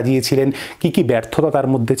উনি সাজিয়েছিলেন, কি কি ব্যর্থতা তার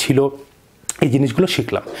মধ্যে ছিল, এই জিনিসগুলো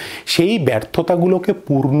শিখলাম। সেই ব্যর্থতাগুলোকে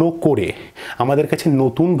পূর্ণ করে আমাদের কাছে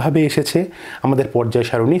নতুনভাবে এসেছে আমাদের পর্যায়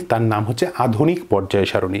সারণী, তার নাম হচ্ছে আধুনিক পর্যায়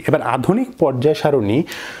সারণী। এবার আধুনিক পর্যায় সারণী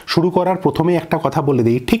শুরু করার প্রথমেই একটা কথা বলে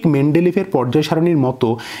দিই, ঠিক মেন্ডেলিভের পর্যায় সারণীর মতো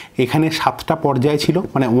এখানে 7টা পর্যায় ছিল,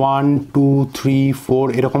 মানে 1 2 3 4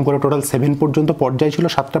 এরকম করে টোটাল 7 পর্যন্ত পর্যায় ছিল,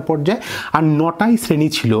 7টা পর্যায়, আর 9টাই শ্রেণী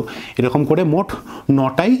ছিল। এরকম করে মোট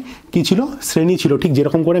 9টাই কী ছিল, শ্রেণী ছিল। ঠিক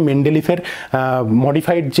যেরকম করে মেন্ডেলিভের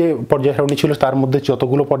মডিফাইড যে পর্যায় সারণী ছিল তার মধ্যে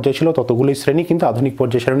যতগুলো পর্যায় ছিল ততগুলোই শ্রেণী কিন্তু আধুনিক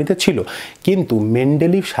পর্যায় সারণীতে ছিল। কিন্তু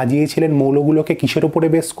মেন্ডেলিভ সাজিয়েছিলেন মৌলগুলোকে কিসের উপরে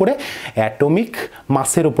বেস করে? অ্যাটমিক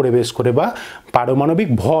মাসের উপরে বেস করে বা পারমাণবিক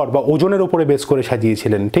ভর বা ওজনের উপরে বেস করে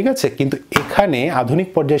সাজিয়েছিলেন, ঠিক আছে। কিন্তু এখানে আধুনিক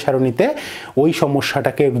পর্যায় সারণীতে ওই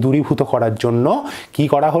সমস্যাটাকে দূরীভূত করার জন্য কি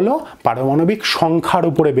করা হলো? পারমাণবিক সংখ্যার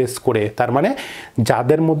উপরে বেস করে, তার মানে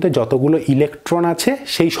যাদের মধ্যে যতগুলো ইলেকট্রন আছে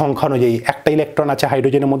সেই সংখ্যা অনুযায়ী, একটা ইলেকট্রন আছে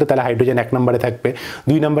হাইড্রোজেনের মধ্যে, তাহলে হাইড্রোজেন 1 নম্বরে থাকবে,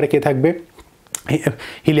 2 নম্বরে কে থাকবে?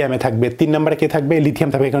 হিলিয়ামে থাকবে, 3 নম্বরে কে থাকবে? লিথিয়াম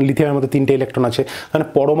থাকবে, কারণ লিথিয়ামের মধ্যে 3টে ইলেকট্রন আছে। মানে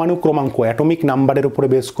পরমাণু ক্রমাঙ্ক অ্যাটমিক নাম্বারের উপরে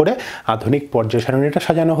বেস করে আধুনিক পর্যায় সারণীটা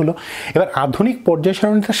সাজানো হলো। এবার আধুনিক পর্যায়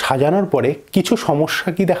সারণীটা সাজানোর পরে কিছু সমস্যা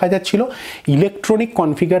কি দেখা যাচ্ছিল? ইলেকট্রনিক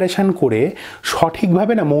কনফিগারেশন করে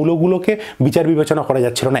সঠিকভাবে না মৌলগুলোকে বিচার বিবেচনা করা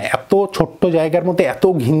যাচ্ছিল না। এত ছোট্ট জায়গার মধ্যে এত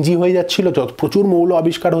ঘিঞ্জি হয়ে যাচ্ছিল, প্রচুর মৌল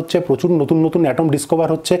আবিষ্কার হচ্ছে, প্রচুর নতুন নতুন অ্যাটম ডিসকভার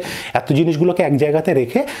হচ্ছে, এত জিনিসগুলোকে এক জায়গাতে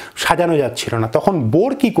রেখে সাজানো যাচ্ছিল না। তখন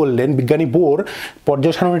বোর কি করলেন? বিজ্ঞানী বোর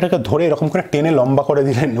পর্যায় সারণীটাকে ধরে এরকম করে টেনে লম্বা করে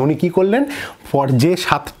দিলেন। উনি কি করলেন? যে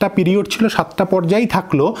 7টা পিরিয়ড ছিল, 7টা পর্যায়ই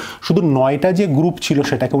থাকলো, শুধু 9টা যে গ্রুপ ছিল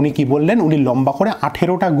সেটাকে উনি কি বললেন? উনি লম্বা করে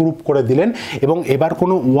 18টা গ্রুপ করে দিলেন। এবং এবার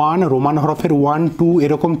কোনো 1 রোমান হরফের 1 2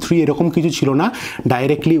 এরকম 3 এরকম কিছু ছিল না,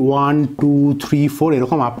 ডাইরেক্টলি 1 2 3 4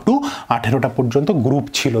 এরকম আপ টু 18টা পর্যন্ত গ্রুপ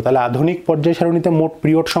ছিল। তাহলে আধুনিক পর্যায় সারণীতে মোট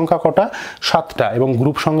পিরিয়ড সংখ্যা কটা? 7টা, এবং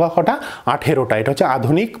গ্রুপ সংখ্যা কটা? 18টা। এটা হচ্ছে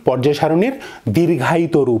আধুনিক পর্যায় সারণীর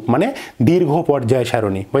দীর্ঘায়িত রূপ, মানে দীর্ঘ পর্যায়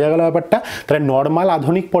সারণী। বোঝা গেল ব্যাপারটা? তাহলে নর্মাল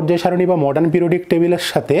আধুনিক পর্যায় সারণী বা মডার্ন পিরিয়ডিক টেবিলের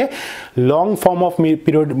সাথে long form of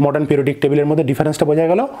modern periodic টেবিলের মধ্যে ডিফারেন্সটা বোঝা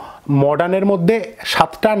গেল। মডার্নের মধ্যে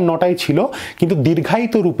 7টা আর 9টাই ছিল, কিন্তু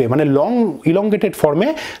দীর্ঘায়িত রূপে মানে লং ইলংগেটেড ফর্মে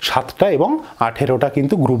 7টা এবং 18টা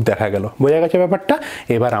কিন্তু গ্রুপ দেখা গেল। বোঝা গেছে ব্যাপারটা?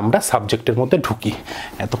 এবার আমরা সাবজেক্টের মধ্যে ঢুকি।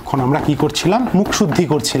 এতক্ষণ আমরা কি করছিলাম? মুখ শুদ্ধি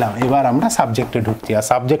করছিলাম। এবার আমরা সাবজেক্টে ঢুকছি। আর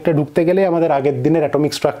সাবজেক্টে ঢুকতে গেলে আমাদের আগের দিনের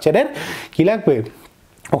অ্যাটমিক স্ট্রাকচারের কি লাগবে?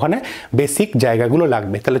 ওখানে বেসিক জায়গাগুলো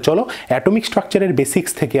লাগবে। তাহলে চলো অ্যাটমিক স্ট্রাকচারের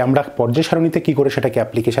বেসিক্স থেকে আমরা পর্যায় সারণীতে কী করে সেটাকে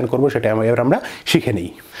অ্যাপ্লিকেশন করবো সেটা এবার আমরা শিখে নিই।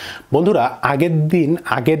 বন্ধুরা,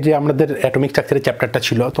 আগের যে আমাদের অ্যাটমিক স্ট্রাকচারের চ্যাপ্টারটা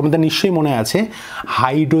ছিল তোমাদের নিশ্চয়ই মনে আছে,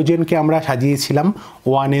 হাইড্রোজেনকে আমরা সাজিয়েছিলাম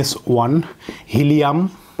 1s1, হিলিয়াম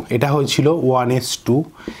এটা হয়েছিল 1s2,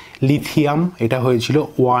 লিথিয়াম এটা হয়েছিল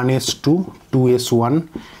 1s2 2s1,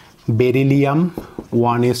 beryllium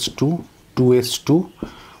 1s2 2s2,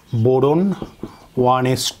 boron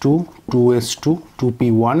 1s2 2s2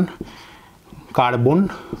 2p1, carbon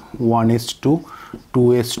 1s2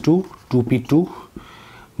 2s2 2p2,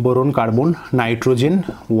 boron carbon, nitrogen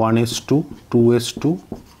 1s2 2s2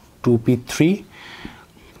 2p3,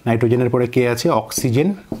 নাইট্রোজেনের পরে কে আছে? অক্সিজেন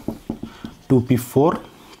 2p4,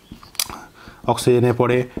 অক্সিজেনের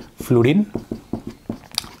পরে ফ্লুরিন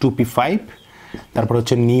 2p5, তারপর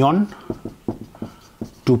হচ্ছে নিয়ন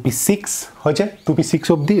 2p6 হয়েছে, 2p6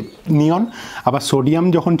 অবধি নিয়ন। আবার সোডিয়াম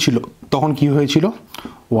যখন ছিল তখন কি হয়েছিল?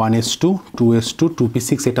 1s2 2s2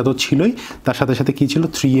 2p6 এটা তো ছিলই, তার সাথে সাথে কি ছিল?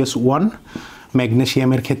 3s1,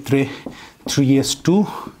 ম্যাগনেসিয়ামের ক্ষেত্রে 3s2,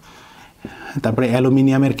 তারপরে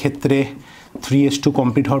অ্যালুমিনিয়ামের ক্ষেত্রে 3s2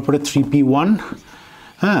 কমপ্লিট হওয়ার পরে 3p1,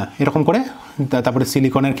 হ্যাঁ এরকম করে। তারপরে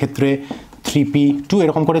সিলিকনের ক্ষেত্রে 3p2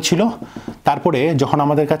 এরকম করে ছিল। তারপরে যখন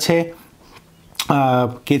আমাদের কাছে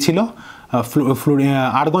কে ছিল?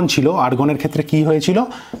 আর্গন ছিল, আর্গনের ক্ষেত্রে কি হয়েছিল?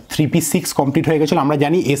 3p6 কমপ্লিট হয়ে গেছিলো। আমরা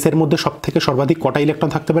জানি এস এর মধ্যে সব থেকে সর্বাধিক কটা ইলেকট্রন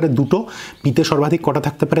থাকতে পারে? 2টো, পিতে সর্বাধিক কটা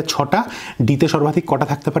থাকতে পারে? 6টা, ডিতে সর্বাধিক কটা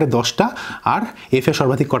থাকতে পারে? 10টা, আর এফে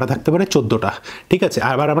সর্বাধিক কটা থাকতে পারে? 14টা। ঠিক আছে।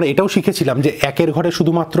 আবার আমরা এটাও শিখেছিলাম যে 1-এর ঘরে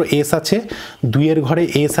শুধুমাত্র এস আছে, 2-এর ঘরে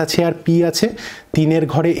এস আছে আর পি আছে, 3-এর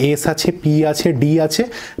ঘরে এস আছে, পি আছে, ডি আছে,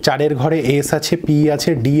 4-এর ঘরে এস আছে, পি আছে,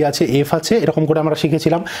 ডি আছে, এফ আছে, এরকম করে আমরা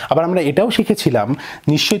শিখেছিলাম। আবার আমরা এটাও শিখেছিলাম,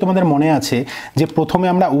 নিশ্চয়ই তোমাদের মনে আছে, যে প্রথমে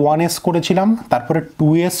আমরা 1s করেছিলাম, তারপরে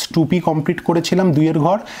 2s 2p কমপ্লিট করেছিলাম 2-এর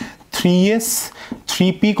ঘর, 3s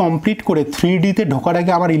 3p কমপ্লিট করে 3dতে ঢোকার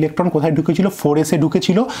আগে আমার ইলেকট্রন কোথায় ঢুকেছিল? 4s-এ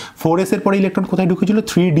ঢুকেছিল। 4s-এর পরে ইলেকট্রন কোথায় ঢুকেছিল?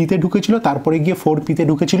 3dতে ঢুকেছিল, তারপরে গিয়ে 4pতে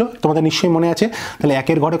ঢুকেছিল। তোমাদের নিশ্চয়ই মনে আছে। তাহলে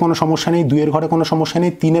 1-এর ঘরে কোনো সমস্যা নেই, 2-এর ঘরে কোনো সমস্যা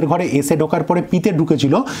নেই, 3-এর ঘরে এসে ঢোকার পরে পিতে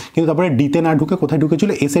ঢুকেছিল, কিন্তু তারপরে ডিতে না ঢুকে কোথায় ঢুকেছিল?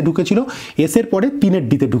 এসে ঢুকেছিল, এসের পরে 3-এর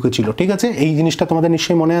ডিতে ঢুকেছিল। ঠিক আছে, এই জিনিসটা তোমাদের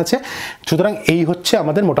নিশ্চয়ই মনে আছে। সুতরাং এই হচ্ছে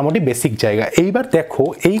আমাদের মোটামুটি বেসিক জায়গা। এইবার দেখো,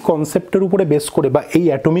 এই কনসেপ্টের উপরে বেস করে বা এই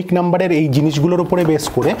অ্যাটমিক নাম্বারের এই জিনিসগুলোর উপরে বেস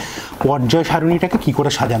করে পর্যায় সারণীটাকে কি করে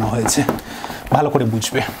সাজানো হয়েছে ভালো করে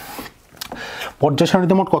বুঝবে। পর্যায়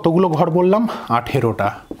সারণীতে মোট কতগুলো ঘর বললাম? 18টা।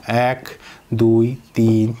 1 2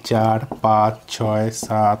 3 4 5 6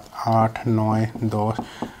 7 8 9 10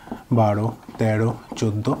 12 13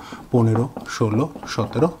 14 15 16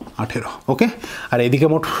 17 18। ওকে, আর এদিকে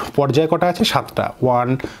মোট পর্যায় কটা আছে? 7টা। 1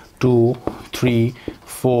 2 3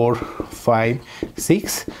 4 5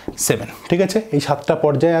 6 7। ঠিক আছে, এই 7টা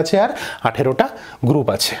পর্যায় আছে আর 18টা গ্রুপ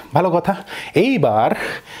আছে। ভালো কথা। এইবার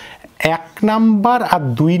 1 নাম্বার আর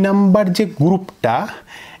 2 নাম্বার যে গ্রুপটা,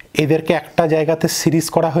 এদেরকে একটা জায়গাতে সিরিজ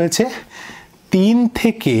করা হয়েছে। 3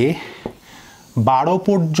 থেকে 12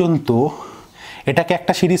 পর্যন্ত এটাকে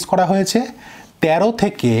একটা সিরিজ করা হয়েছে। 13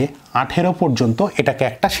 থেকে 18 পর্যন্ত এটাকে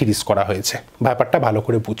একটা সিরিজ করা হয়েছে। ব্যাপারটা ভালো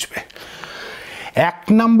করে বুঝবে। 1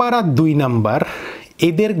 নাম্বার আর 2 নাম্বার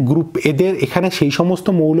এদের গ্রুপ, এদের এখানে সেই সমস্ত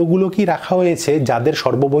মৌলগুলো কি রাখা হয়েছে যাদের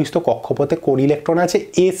সর্ববহিস্থ কক্ষপথে কোন ইলেকট্রন আছে?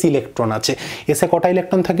 এস ইলেকট্রন আছে। এসে কটা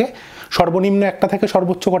ইলেকট্রন থাকে? সর্বনিম্ন একটা থাকে,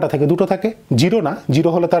 সর্বোচ্চ কটা থাকে? 2টো থাকে। 0 না, 0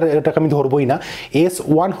 হলে তার এটাকে আমি ধরবই না।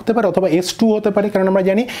 S1 হতে পারে অথবা S2 হতে পারে, কারণ আমরা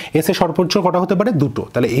জানি এসে সর্বোচ্চ কটা হতে পারে? 2টো।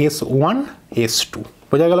 তাহলে S1 S2,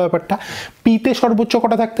 বোঝা গেল ব্যাপারটা। পিতে সর্বোচ্চ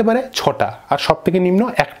কটা থাকতে পারে? 6টা, আর সব থেকে নিম্ন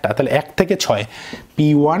একটা। তাহলে 1 থেকে 6,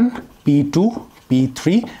 P1 P2 P3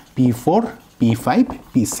 P4 P5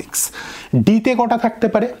 P6। ডিতে কটা থাকতে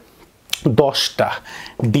পারে? 10টা।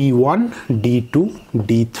 D1 D2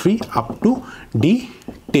 D3 up to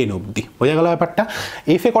D10 অবধি, বোঝা গেল ব্যাপারটা।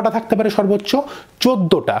 এফে কটা থাকতে পারে সর্বোচ্চ?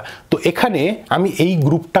 14টা। তো এখানে আমি এই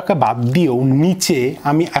গ্রুপটাকে বাদ দিয়েও নিচে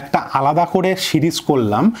আমি একটা আলাদা করে সিরিজ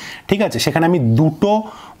করলাম। ঠিক আছে, সেখানে আমি 2টো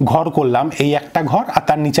ঘর করলাম, এই একটা ঘর আর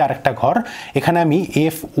তার নিচে আর একটা ঘর। এখানে আমি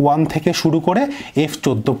F1 থেকে শুরু করে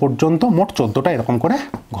F14 পর্যন্ত মোট 14টা এরকম করে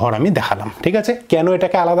ঘর আমি দেখালাম। ঠিক আছে, কেন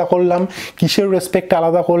এটাকে আলাদা করলাম, কিসের রেসপেক্টে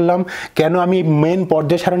আলাদা করলাম, কেন আমি মেন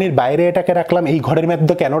পর্যায় সারণীর বাইরে এটাকে রাখলাম, এই ঘরের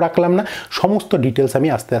মধ্যে কেন রাখলাম না, সমস্ত ডিটেলস আমি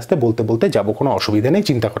আস্তে আস্তে বলতে বলতে যাব, কোনো অসুবিধা নেই,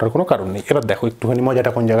 চিন্তা করার কোনো কারণ নেই। এবার দেখো একটুখানি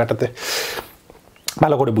মজাটা কোন জায়গাটাতে,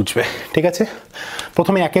 ভালো করে বুঝবে। ঠিক আছে,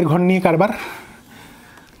 প্রথমে 1-এর ঘর নিয়ে কারবার,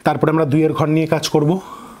 তারপরে আমরা 2-এর ঘর নিয়ে কাজ করব,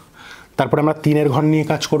 তারপরে আমরা 3-এর ঘর নিয়ে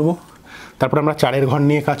কাজ করব, তারপরে আমরা 4-এর ঘর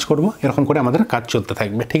নিয়ে কাজ করব। এরকম করে আমাদের কাজ চলতে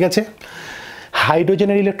থাকবে। ঠিক আছে,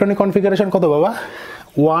 হাইড্রোজেনের ইলেকট্রনিক কনফিগারেশন কত বাবা?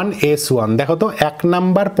 1s1। দেখো তো 1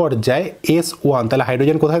 নাম্বার পর্যায়ে s1, তাহলে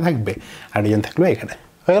হাইড্রোজেন কোথায় থাকবে? হাইড্রোজেন থাকবে এখানে,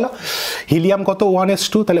 হয়ে গেল। হিলিয়াম কত?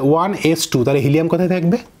 1s2, তাহলে 1s2, তাহলে হিলিয়াম কোথায়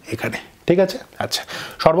থাকবে? এখানে। ঠিক আছে, আচ্ছা।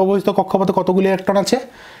 সর্ববহিস্থ কক্ষপথে কতগুলি ইলেকট্রন আছে?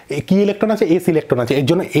 কি ইলেকট্রন আছে? এস ইলেকট্রন আছে। এর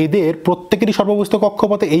জন্য এদের প্রত্যেকেরই সর্ববহিস্থ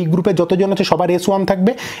কক্ষপথে এই গ্রুপে যতজন আছে সবার S1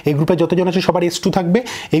 থাকবে, এই গ্রুপে যতজন আছে সবার S2 থাকবে,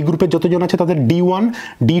 এই গ্রুপে যতজন আছে তাদের D1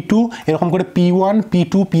 D2 এরকম করে P1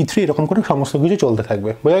 P2 P3 এরকম করে সমস্ত কিছু চলতে থাকবে,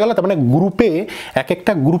 বোঝা গেল? তার মানে গ্রুপে, এক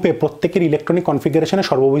একটা গ্রুপে প্রত্যেকের ইলেকট্রনিক কনফিগারেশনে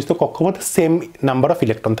সর্ববহিস্থ কক্ষপথে সেম নাম্বার অফ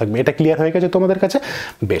ইলেকট্রন থাকবে। এটা ক্লিয়ার হয়ে গেছে তোমাদের কাছে?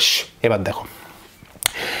 বেশ, এবার দেখো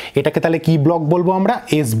এটাকে তাহলে কি ব্লক বলবো? আমরা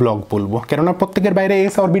এস ব্লক বলবো, কেননা প্রত্যেকের বাইরে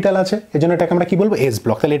এস অরবিটাল আছে, এজন্য এটাকে আমরা কি বলবো? S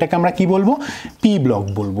block. তাহলে এটাকে আমরা কি বলবো? পি ব্লক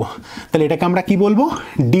বলবো। তাহলে এটাকে আমরা কি বলবো?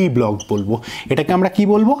 ডি ব্লক বলবো। এটাকে আমরা কি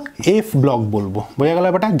বলবো? এফ ব্লক বলবো, বোঝা গেল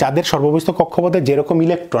ব্যাপারটা? যাদের সর্ববহিস্থ কক্ষপথে যেরকম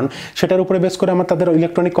ইলেকট্রন সেটার উপরে বেস করে আমার তাদের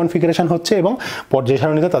ইলেকট্রনিক কনফিগারেশন হচ্ছে এবং পর্যায়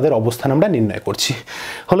সারণীতে তাদের অবস্থান আমরা নির্ণয় করছি।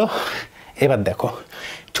 হলো? এবার দেখো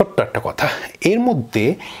ছোট্ট একটা কথা, এর মধ্যে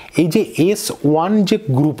এই যে S1 যে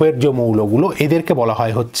গ্রুপের যে মৌলগুলো এদেরকে বলা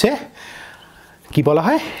হয় হচ্ছে কি বলা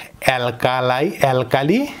হয়?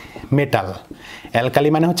 Alkali metal. অ্যালকালি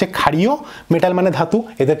মানে হচ্ছে ক্ষারীয়, মেটাল মানে ধাতু,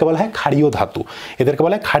 এদেরকে বলা হয় ক্ষারীয় ধাতু। এদেরকে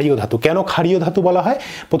বলা হয় ক্ষারীয় ধাতু। কেন ক্ষারীয় ধাতু বলা হয়?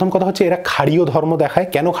 প্রথম কথা হচ্ছে এরা ক্ষারীয় ধর্ম দেখায়।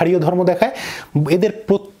 কেন ক্ষারীয় ধর্ম দেখায়? এদের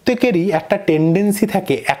প্রত্যেকেরই একটা টেন্ডেন্সি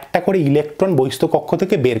থাকে একটা করে ইলেকট্রন বহিস্থ কক্ষ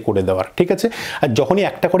থেকে বের করে দেওয়ার। ঠিক আছে, আর যখনই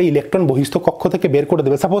একটা করে ইলেকট্রন বহিস্থ কক্ষ থেকে বের করে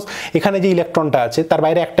দেবে, সাপোজ এখানে যে ইলেকট্রনটা আছে তার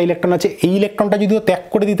বাইরে একটা ইলেকট্রন আছে, এই ইলেকট্রনটা যদি ও ত্যাগ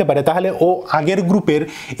করে দিতে পারে তাহলে ও আগের গ্রুপের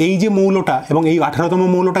এই যে মৌলটা এবং এই 18তম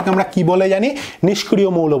মৌলটাকে আমরা কি বলে জানি? নিষ্ক্রিয়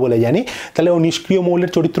মৌল বলে জানি। তাহলে ও নিষ্ক্রিয়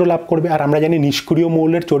মৌলের চরিত্র লাভ করবে, আর আমরা জানি নিষ্ক্রিয়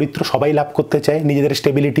মৌলের চরিত্র সবাই লাভ করতে চায় নিজেদের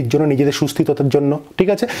স্টেবিলিটির জন্য, নিজেদের সুস্থিরতার জন্য। ঠিক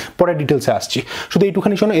আছে, পরে ডিটেলসে আসছি। শুধু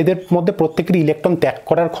এইটুখানি শোনো, এদের মধ্যে প্রত্যেকেরই ইলেকট্রন ত্যাগ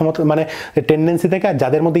করার ক্ষমতা মানে টেন্ডেন্সি থাকে, আর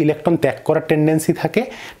যাদের মধ্যে ইলেকট্রন ত্যাগ করার টেন্ডেন্সি থাকে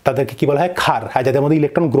তাদেরকে কি বলা হয়? ক্ষার। আর যাদের মধ্যে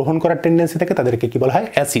ইলেকট্রন গ্রহণ করার টেন্ডেন্সি থাকে তাদেরকে কি বলা হয়?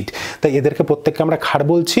 অ্যাসিড। তাই এদেরকে প্রত্যেককে আমরা ক্ষার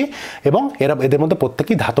বলছি এবং এদের মধ্যে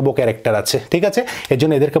প্রত্যেকেই ধাতব ক্যারেক্টার আছে। ঠিক আছে, এর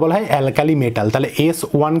জন্য এদেরকে বলা হয় অ্যালকালি মেটাল। তাহলে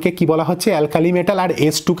S1 কে কি বলা হচ্ছে? Alkali metal. আর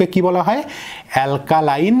S2 কে কি বলা হয়?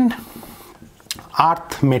 অ্যালকালাইন আর্থ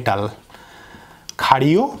মেটাল,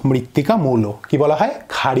 ক্ষারীয় মৃত্তিকা মৌল। কি বলা হয়?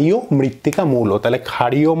 ক্ষারীয় মৃত্তিকা মৌল। তাহলে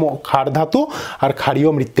ক্ষার ধাতু আর ক্ষারীয়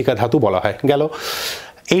মৃত্তিকা ধাতু বলা হয়। গেল।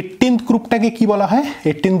 18th গ্রুপটাকে কি বলা হয়?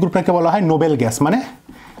 18th গ্রুপটাকে বলা হয় নোবেল গ্যাস।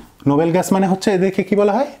 নোবেল গ্যাস মানে হচ্ছে এদেরকে কি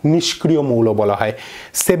বলা হয়? নিষ্ক্রিয় মৌল বলা হয়।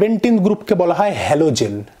 17th গ্রুপকে বলা হয়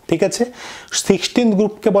হ্যালোজেন। ঠিক আছে। 16th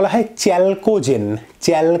গ্রুপকে বলা হয় চ্যালকোজেন,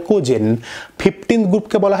 চ্যালকোজেন। 15th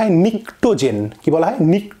গ্রুপকে বলা হয় নিকটোজেন, কি বলা হয়?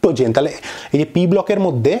 নিকটোজেন। তাহলে এই যে পি ব্লকের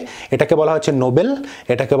মধ্যে এটাকে বলা হচ্ছে নোবেল,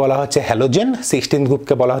 এটাকে বলা হচ্ছে হ্যালোজেন, 16th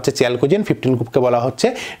গ্রুপকে বলা হচ্ছে চ্যালকোজেন, 15th গ্রুপকে বলা হচ্ছে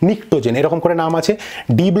নিকটোজেন, এরকম করে নাম আছে।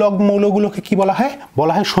 ডি ব্লক মৌলগুলোকে কি বলা হয়?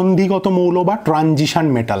 বলা হয় সন্ধিগত মৌল বা ট্রানজিশন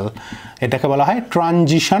মেটাল, এটাকে বলা হয়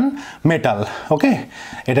ট্রানজিশন মেটাল। ওকে,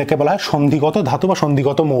 এটাকে বলা হয় সন্ধিগত ধাতু বা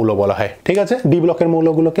সন্ধিগত মৌল বলা হয়, ঠিক আছে, ডি ব্লকের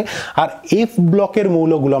মৌলগুলোকে। আর এফ ব্লকের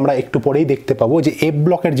মৌলগুলো আমরা একটু পরেই দেখতে পাবো যে এফ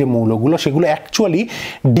ব্লকের যে মৌলগুলো সেগুলো অ্যাকচুয়ালি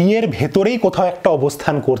ডি এর ভেতরেই কোথাও একটা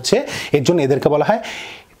অবস্থান করছে, এর জন্য এদেরকে বলা হয়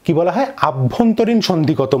কি বলা হয়? আভ্যন্তরীণ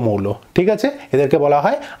সন্ধিগত মৌল, ঠিক আছে, এদেরকে বলা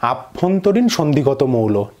হয় আভ্যন্তরীণ সন্ধিগত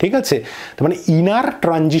মৌল, ঠিক আছে। মানে ইনার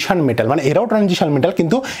ট্রানজিশন মেটাল, মানে এরাও ট্রানজিশন মেটাল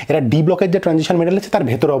কিন্তু এরা ডি ব্লকের যে ট্রানজিশন মেটাল আছে তার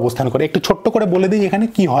ভেতরে অবস্থান করে। একটু ছোট্ট করে বলে দিই এখানে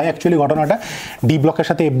কি হয় অ্যাকচুয়ালি ঘটনাটা, ডি ব্লকের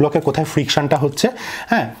সাথে এফ ব্লকের কোথায় ফ্রিকশনটা হচ্ছে।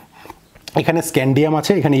 হ্যাঁ, এখানে স্ক্যান্ডিয়াম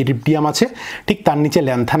আছে, এখানে ইরিডিয়াম আছে, ঠিক তার নিচে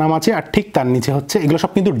ল্যান্থানাম আছে, আর ঠিক তার নিচে হচ্ছে, এগুলো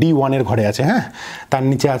সব কিন্তু D1 এর ঘরে আছে। হ্যাঁ, তার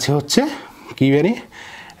নিচে আছে হচ্ছে কি বেরি,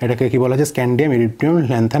 এটাকে কি বলা যায়? স্ক্যান্ডিয়াম, ইরিডিয়াম,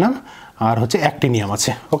 ল্যান্থানাম, আর হচ্ছে অ্যাক্টিনিয়াম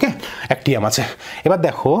আছে। ওকে, অ্যাক্টিয়াম আছে। এবার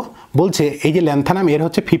দেখো বলছে এই যে ল্যান্থানাম এর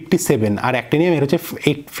হচ্ছে 57 আর অ্যাক্টিনিয়াম এর হচ্ছে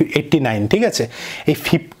 89, ঠিক আছে। এই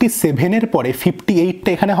 57-এর পরে 58টা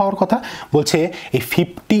এখানে হওয়ার কথা। বলছে এই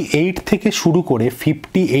 58 থেকে শুরু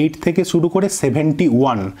করে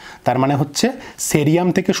 71, তার মানে হচ্ছে সেরিয়াম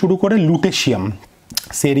থেকে শুরু করে লুটেশিয়াম,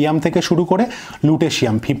 সেরিয়াম থেকে শুরু করে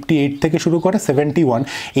লুটেশিয়াম, 58 থেকে শুরু করে 71,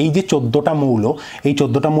 এই যে 14টা মৌল, এই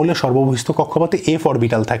 14টা মৌলের সর্ববহিস্থ কক্ষপথে এফ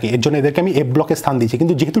অরবিটাল থাকে, এর জন্য এদেরকে আমি এফ ব্লকে স্থান দিচ্ছি।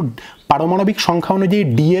 কিন্তু যেহেতু পারমাণবিক সংখ্যা অনুযায়ী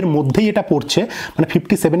ডি এর মধ্যেই এটা পড়ছে, মানে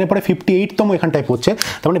 57-এর পরে 58তম এখানটায় পড়ছে,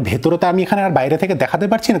 তার মানে ভেতরে তো আমি এখানে আর বাইরে থেকে দেখাতে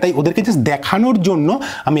পারছি না, তাই ওদেরকে জাস্ট দেখানোর জন্য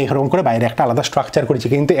আমি এরকম করে বাইরে একটা আলাদা স্ট্রাকচার করেছি।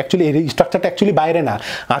 কিন্তু অ্যাকচুয়ালি এই স্ট্রাকচারটা অ্যাকচুয়ালি বাইরে না,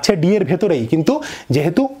 আছে ডি এর ভেতরেই, কিন্তু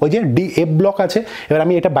যেহেতু ওই যে ডি এফ ব্লক আছে, এবার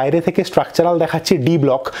আমি এটা বাইরে থেকে স্ট্রাকচারাল দেখাচ্ছি ডি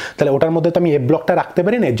ব্লক, তাহলে ওটার মধ্যে তো আমি এফ ব্লকটা রাখতে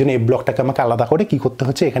পারি না, এর জন্য এফ ব্লকটাকে আমাকে আলাদা করে কি করতে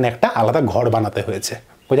হচ্ছে? এখানে একটা আলাদা ঘর বানাতে হয়েছে।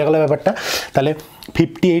 বোঝা গেল ব্যাপারটা? তাহলে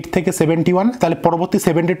 58 থেকে 71, তাহলে পরবর্তী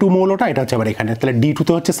 72 মৌলটা এটা হচ্ছে আবার এখানে, তাহলে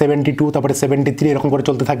D2-তে হচ্ছে 72, তারপরে 73, এরকম করে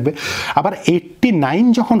চলতে থাকবে। আবার 89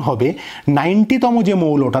 যখন হবে, 90তম যে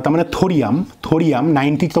মৌলটা, তার মানে থোরিয়াম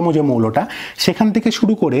 90তম যে মৌলটা, সেখান থেকে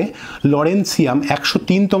শুরু করে লরেন্সিয়াম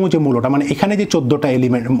 103তম যে মৌলটা, মানে এখানে যে 14টা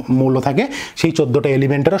এলিমেন্ট মৌল থাকে, সেই 14টা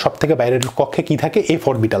এলিমেন্টেরও সব থেকে বাইরের কক্ষে কি থাকে? এফ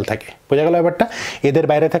অরবিটাল থাকে। বোঝা গেল ব্যাপারটা? এদের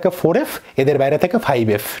বাইরে থাকে 4f, এদের বাইরে থাকে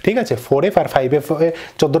 5f, ঠিক আছে। 4f আর 5f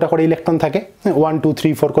 14টা করে ইলেকট্রন থাকে, 1 2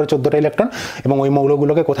 3 4 করে 14টা ইলেকট্রন, এবং ওই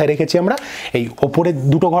মৌলগুলোকে কোথায় রেখেছি আমরা? এই ওপরে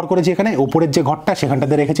দুটো ঘর করেছি, এখানে ওপরের যে ঘরটা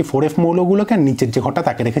সেখানটাতে রেখেছি 4f মৌলগুলোকে, আর নিচের যে ঘরটা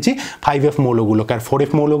তাকে রেখেছি 5f মৌলগুলোকে। আর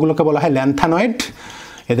 4f মৌলগুলোকে বলা হয় ল্যান্থানয়েড,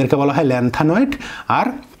 এদেরকে বলা হয় ল্যান্থানয়েড, আর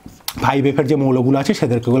 5f-এর যে মৌলগুলো আছে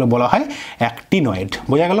সেদেরকে বলা হয় অ্যাক্টিনয়েড।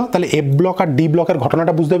 বোঝা গেল? তাহলে এফ ব্লক আর ডি ব্লকের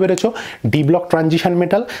ঘটনাটা বুঝতে পেরেছো। ডি ব্লক ট্রানজিশন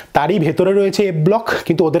মেটাল, তারই ভেতরে রয়েছে এফ ব্লক,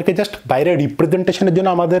 কিন্তু ওদেরকে জাস্ট বাইরে রিপ্রেজেন্টেশনের জন্য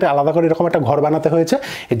আমাদের আলাদা করে এরকম একটা ঘর বানাতে হয়েছে,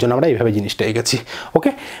 এর জন্য আমরা এইভাবে জিনিসটা এগেছি।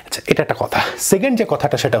 ওকে, আচ্ছা, এটা একটা কথা। সেকেন্ড যে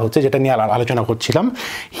কথাটা সেটা হচ্ছে, যেটা নিয়ে আলোচনা করছিলাম,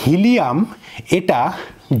 হিলিয়াম, এটা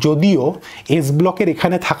যদিও এস ব্লকের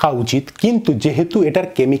এখানে থাকা উচিত, কিন্তু যেহেতু এটার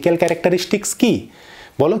কেমিক্যাল ক্যারেক্টারিস্টিক্স কি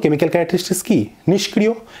বলো? কেমিক্যাল ক্যারেক্টারিস্টিক্স কি?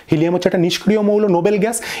 নিষ্ক্রিয়। হিলিয়াম হচ্ছে একটা নিষ্ক্রিয় মৌল, নোবেল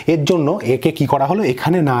গ্যাস, এর জন্য একে কি করা হলো?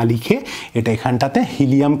 এখানে না লিখে এটা এখানটাতে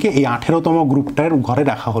হিলিয়ামকে এই 18তম গ্রুপটার ঘরে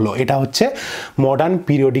রাখা হলো। এটা হচ্ছে মডার্ন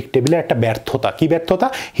পিরিয়ডিক টেবিলের একটা ব্যর্থতা। কি ব্যর্থতা?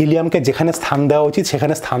 হিলিয়ামকে যেখানে স্থান দেওয়া উচিত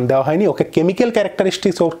সেখানে স্থান দেওয়া হয়নি, ওকে কেমিক্যাল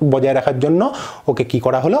ক্যারেক্টারিস্টিক্স বজায় রাখার জন্য ওকে কি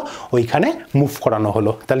করা হলো? ওইখানে মুভ করানো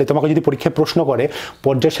হলো। তাহলে তোমাকে যদি পরীক্ষায় প্রশ্ন করে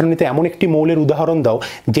পর্যায় সারণীতে এমন একটি মৌলের উদাহরণ দাও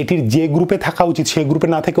যেটির যে গ্রুপে থাকা উচিত সেই গ্রুপে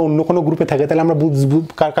না থেকে অন্য কোনো গ্রুপে থাকে, তাহলে আমরা বুঝবো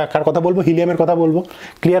কার কথা বলবো? হিলিয়ামের কথা বলবো।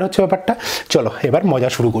 ক্লিয়ার হচ্ছে ব্যাপারটা? চলো এবার মজা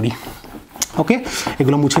শুরু করি। ওকে,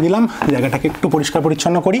 এগুলো মুছে দিলাম, জায়গাটাকে একটু পরিষ্কার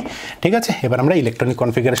পরিচ্ছন্ন করি, ঠিক আছে। এবার আমরা ইলেকট্রনিক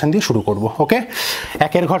কনফিগারেশন দিয়ে শুরু করব। ওকে,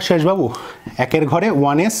 একের ঘর শেষ বাবু। একের ঘরে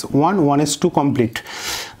 1s1 1s2 কমপ্লিট।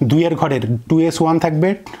 দুইয়ের ঘরের 2s1 থাকবে,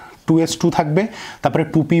 2s2 থাকবে, তারপরে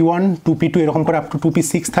 2p1 2p2 এরকম করে আপ টু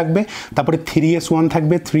 2p6 থাকবে, তারপরে 3s1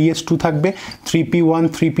 থাকবে, 3s2 থাকবে, 3p1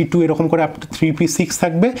 3p2 এরকম করে আপ টু 3p6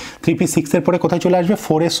 থাকবে। 3p6-এর পরে কোথায় চলে আসবে?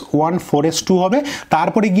 4s1 4s2 হবে,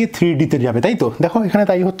 তারপরে গিয়ে 3d-তে যাবে, তাই তো? দেখো এখানে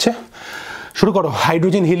তাই হচ্ছে। শুরু করো।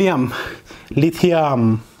 হাইড্রোজেন, হিলিয়াম, লিথিয়াম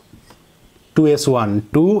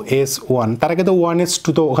 2s1 তার আগে তো 1s2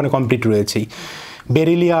 তো ওখানে কমপ্লিট রয়েছেই।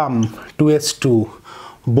 বেরিলিয়াম 2s2,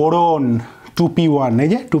 বোরন 2p1, এই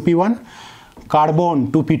যে 2p1, কার্বন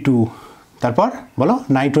 2p2, তারপর বলো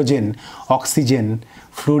নাইট্রোজেন, অক্সিজেন,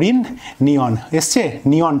 ফ্লুরিন, নিয়ন এসছে,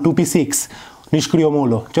 নিয়ন 2p6, নিষ্ক্রিয়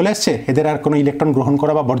মৌল চলে আসছে, এদের আর কোনো ইলেকট্রন গ্রহণ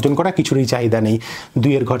করা বা বর্জন করা কিছুরই চাহিদা নেই।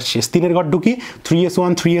 2 ঘর শেষ। 3 ঘর ঢুকি,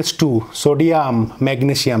 3s1 3s2 sodium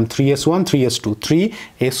magnesium 3s1 3s2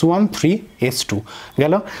 3s1 3s2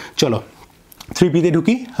 গেল। চলো 3p-তে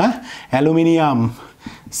ঢুকি, হ্যাঁ, aluminium,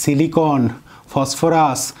 silicon,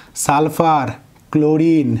 phosphorus, sulphur,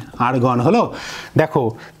 chlorine, argon হলো। দেখো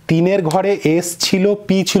 3 ঘরে এস ছিল,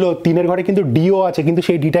 পি ছিল, 3 ঘরে কিন্তু ডিও আছে, কিন্তু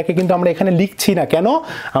সেই ডিটাকে কিন্তু আমরা এখানে লিখছি না। কেন?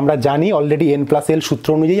 আমরা জানি অলরেডি n+l সূত্র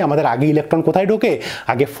অনুযায়ী আমাদের আগে ইলেকট্রন কোথায় ঢোকে,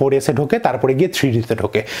 আগে 4s-এ ঢোকে, তারপরে গিয়ে 3d-তে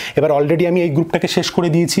ঢোকে। এবার অলরেডি আমি এই গ্রুপটাকে শেষ করে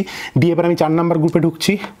দিয়েছি, দিয়ে এবার আমি 4 নম্বর গ্রুপে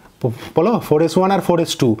ঢুকছি। বলো 4s1 আর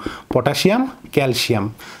 4s2 পটাশিয়াম ক্যালসিয়াম,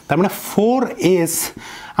 তার মানে 4s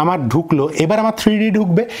আমার ঢুকলো। এবার আমার 3d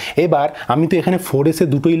ঢুকবে। এবার আমি তো এখানে 4s-এ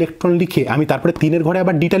 2টো ইলেকট্রন লিখে আমি তারপরে 3 ঘরে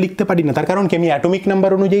আবার ডিটা লিখতে পারি না। তার কারণ কি, আমি অ্যাটমিক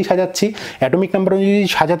নাম্বার অনুযায়ী সাজাচ্ছি। অ্যাটমিক নাম্বার অনুযায়ী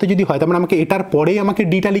সাজাতে যদি হয়, তার মানে আমাকে এটার পরেই আমাকে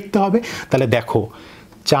ডিটা লিখতে হবে। তাহলে দেখো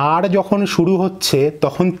 4 যখন শুরু হচ্ছে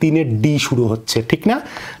তখন 3-এর ডি শুরু হচ্ছে, ঠিক না?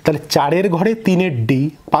 তাহলে 4-এর ঘরে 3-এর ডি,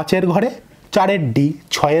 5-এর ঘরে 4-এর ডি,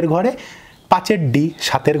 6-এর ঘরে 5-এর ডি,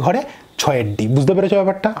 7-এর ঘরে 6-এর ডি। বুঝতে পেরেছো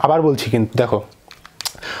ব্যাপারটা? আবার বলছি কিন্তু দেখো,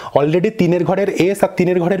 অলরেডি 3-এর ঘরের এস আর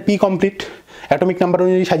 3-এর ঘরের পি কমপ্লিট, অ্যাটমিক নাম্বার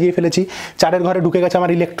অনুযায়ী সাজিয়ে ফেলেছি। 4-এর ঘরে ঢুকে গেছে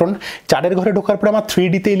আমার ইলেকট্রন। 4-এর ঘরে ঢোকার পরে আমার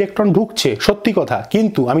 3d-তে ইলেকট্রন ঢুকছে, সত্যি কথা,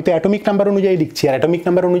 কিন্তু আমি তো অ্যাটমিক নাম্বার অনুযায়ী লিখছি। আর অ্যাটমিক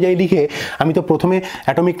নাম্বার অনুযায়ী লিখে আমি তো প্রথমে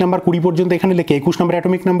অ্যাটমিক নাম্বার 20 পর্যন্ত এখানে লিখে 21 নম্বর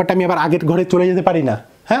অ্যাটমিক নাম্বারটা আমি আবার আগের ঘরে চলে যেতে পারি না।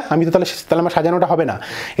 হ্যাঁ, আমি তো তাহলে আমার সাজানোটা হবে না।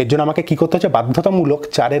 এর জন্য আমাকে কি করতে হচ্ছে, বাধ্যতামূলক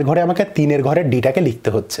 4-এর ঘরে আমাকে 3-এর ঘরের ডিটাকে লিখতে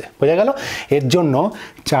হচ্ছে। বোঝা গেল? এর জন্য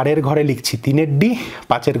 4-এর ঘরে লিখছি 3-এর ডি,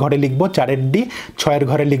 5-এর ঘরে লিখবো 4-এর ডি, 6-এর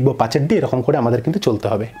ঘরে লিখবো 5-এর ডি, এরকম করে আমাদের কিন্তু চলতে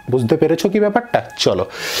হবে। বুঝতে পেরেছো কি ব্যাপারটা? চলো,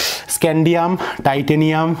 scandium,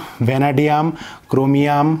 titanium, vanadium,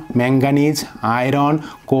 chromium, manganese, iron,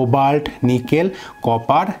 cobalt, nickel,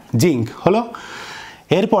 copper, zinc হলো।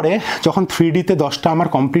 এরপরে যখন 3d-তে 10টা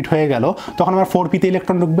আমার কমপ্লিট হয়ে গেল, তখন আমার 4p-তে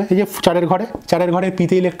ইলেকট্রন ঢুকবে। এই যে 4-এর ঘরে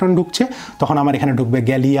p-তে ইলেকট্রন ঢুকছে, তখন আমার এখানে ঢুকবে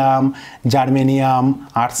গ্যালিয়াম, জার্মেনিয়াম,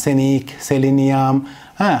 আর্সেনিক, সেলিনিয়াম,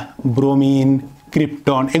 হ্যাঁ, ব্রোমিন,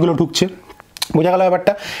 ক্রিপ্টন, এগুলো ঢুকছে। বোঝা গেল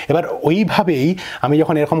ব্যাপারটা? এবার ওইভাবেই আমি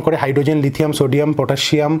যখন এরকম করে হাইড্রোজেন, লিথিয়াম, সোডিয়াম,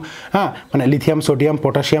 পটাশিয়াম, হ্যাঁ, মানে lithium, sodium,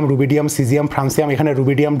 potassium, rubidium, caesium, francium, এখানে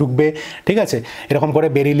রুবিডিয়াম ঢুকবে, ঠিক আছে? এরকম করে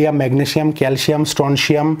বেরিলিয়াম, ম্যাগনেসিয়াম, ক্যালসিয়াম,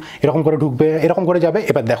 স্ট্রনশিয়াম, এরকম করে ঢুকবে, এরকম করে যাবে।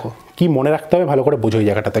 এবার দেখো কি মনে রাখতে হবে, ভালো করে বুঝো এই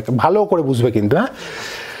জায়গাটা থেকে, ভালো করে বুঝবে কিন্তু। হ্যাঁ,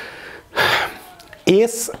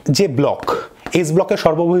 এস যে ব্লক, এস ব্লকের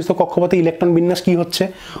সর্ববহিস্থ কক্ষপথে ইলেকট্রন বিন্যাস কি হচ্ছে?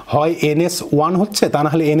 হয় ns1 হচ্ছে, তা না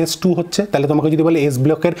হলে ns2 হচ্ছে। তাহলে তোমাকে যদি বলে এস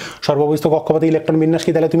ব্লকের সর্ববহিস্থ কক্ষপথে ইলেকট্রন বিন্যাস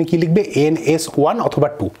কি, তাহলে তুমি কি লিখবে? ns1 অথবা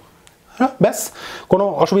 2। হ্যাঁ, ব্যাস, কোনো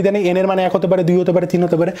অসুবিধা নেই। এন এর মানে 1 হতে পারে, 2 হতে পারে, 3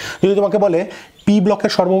 হতে পারে। যদি তোমাকে বলে পি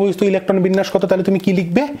ব্লকের সর্ববহিস্থ ইলেকট্রন বিন্যাস কত, তাহলে তুমি কি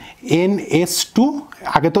লিখবে? ns2।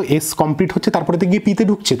 আগে তো এস কমপ্লিট হচ্ছে, তারপরে তো গিয়ে পিতে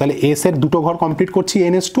ঢুকছে, তাহলে এস এর 2টো ঘর কমপ্লিট করছি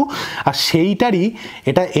ns2। আর সেইটারই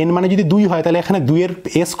এটা এন মানে যদি 2 হয়, তাহলে এখানে 2-এর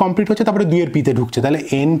এস কমপ্লিট হচ্ছে, তারপরে 2-এর পিতে ঢুকছে, তাহলে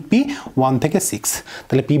np 1 থেকে 6।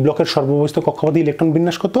 তাহলে পি ব্লকের সর্ববহিস্থ কক্ষপথে ইলেকট্রন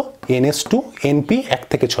বিন্যাস কত? ns2 np 1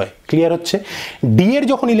 থেকে 6। ক্লিয়ার হচ্ছে? ডি এর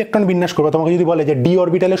যখন ইলেকট্রন বিন্যাস করবে, তোমাকে যদি বলে যে ডি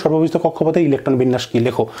অরবিটালের সর্ববহিস্থ কক্ষপথে ইলেকট্রন বিন্যাস কি,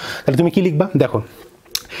 লেখো, তাহলে তুমি কি লিখবা? দেখো,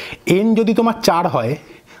 এন যদি তোমার 4 হয়,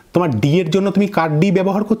 তোমার ডি এর জন্য তুমি কার ডি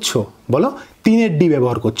ব্যবহার করছো? বলো, 3-এর ডি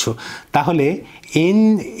ব্যবহার করছো। তাহলে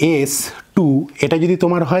ns2 এটা যদি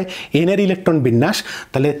তোমার হয় এন-এর ইলেকট্রন বিন্যাস,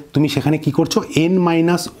 তাহলে তুমি সেখানে কি করছো?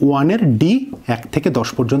 n-1-এর ডি 1 থেকে 10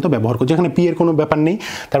 পর্যন্ত ব্যবহার করছো। এখানে পি এর কোনো ব্যাপার নেই।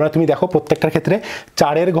 তারপরে তুমি দেখো প্রত্যেকটার ক্ষেত্রে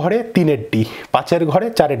 4-এর ঘরে 3-এর ডি, 5-এর ঘরে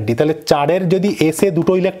 4-এর ডি। তাহলে 4-এর যদি এসে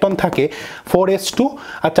 2টো ইলেকট্রন থাকে 4s2,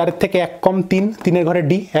 আর 4-এর থেকে 1 কম 3, 3-এর ঘরে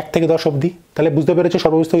ডি 1 থেকে 10 অবধি। তাহলে বুঝতে পেরেছো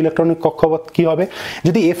সর্ববহিস্থ ইলেকট্রনিক কক্ষপথ কি হবে।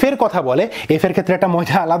 যদি এফ এর কথা বলে, এফ এর ক্ষেত্রে একটা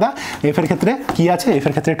মজা আলাদা। এফ এর ক্ষেত্রে কি আছে, এফ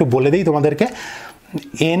এর ক্ষেত্রে একটু বলে দিই তোমাদেরকে।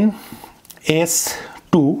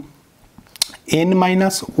 ns2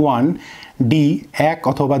 n-1 ডি 1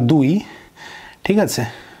 অথবা 2, ঠিক আছে?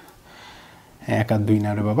 1 আর 2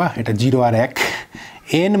 না রে বাবা, এটা 0 আর 1।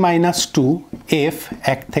 n-2 f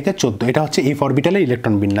 1 থেকে 14, এটা হচ্ছে এফ অরবিটালের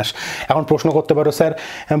ইলেকট্রন বিন্যাস। এখন প্রশ্ন করতে পারো, স্যার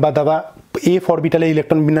বা দাদা, এফ অরবিটালের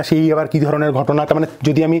ইলেকট্রন বিন্যাস এই আবার কি ধরনের ঘটনা? তার মানে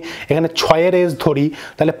যদি আমি এখানে 6-এর এস ধরি,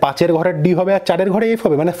 তাহলে 5-এর ঘরের ডি হবে আর 4-এর ঘরে এফ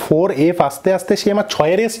হবে, মানে 4f আস্তে আস্তে সে আমার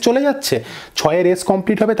 6-এর এস চলে যাচ্ছে, 6-এর এস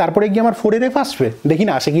কমপ্লিট হবে, তারপরে গিয়ে আমার 4-এর এফ আসবে। দেখি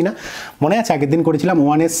না আসে কি না, মনে আছে আগের দিন করেছিলাম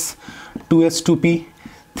 1s 2s 2p,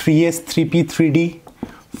 3s 3p 3d,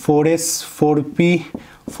 4s 4p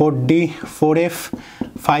 4d 4f,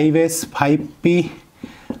 5s 5p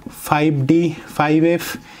 5d 5f,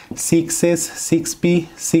 6s 6p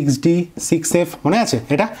 6d 6f, মনে আছে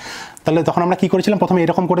এটা? তাহলে তখন আমরা কি করেছিলাম? প্রথমে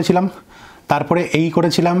এরকম করেছিলাম, তারপরে এই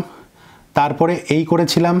করেছিলাম, তারপরে এই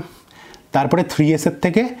করেছিলাম, তারপরে 3s এর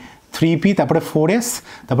থেকে 3p, তারপরে 4s,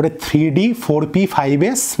 তারপরে 3d 4p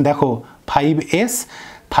 5s, দেখো 5s,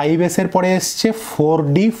 5s এর পরে এসছে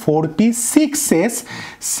 4d, 4p, 6s,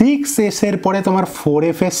 6s এর পরে তোমার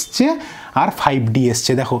 4f এসছে আর 5d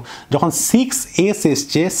এসছে। দেখো যখন 6s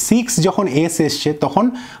এসছে, 6 যখন s এসছে তখন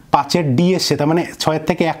 5-এর d এসছে, তার মানে 6-এর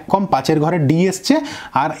থেকে 1 কম 5-এর ঘরে d এসছে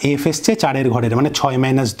আর f এসছে 4-এর ঘরের, মানে 6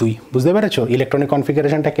 - 2। বুঝতে পেরেছো ইলেকট্রনিক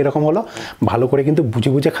কনফিগারেশনটা কীরকম হলো? ভালো করে কিন্তু বুঝে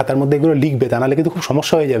বুঝে খাতার মধ্যে এগুলো লিখবে, তা নাহলে কিন্তু খুব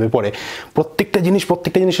সমস্যা হয়ে যাবে পরে। প্রত্যেকটা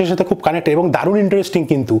জিনিসের সাথে খুব কানেক্টেড এবং দারুণ ইন্টারেস্টিং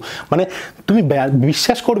কিন্তু, মানে তুমি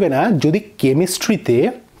বিশ্বাস করবে না যদি কেমিস্ট্রিতে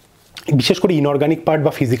বিশেষ করে ইনঅর্গানিক পার্ট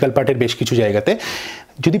বা ফিজিক্যাল পার্টের বেশ কিছু জায়গাতে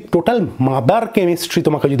যদি টোটাল মাদার কেমিস্ট্রি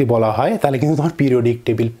তোমাকে যদি বলা হয় তাহলে কিন্তু তোমার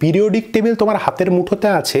পিরিয়ডিক টেবিল তোমার হাতের মুঠোতে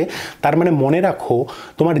আছে। তার মানে মনে রাখো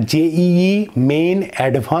তোমার জেইই, মেইন,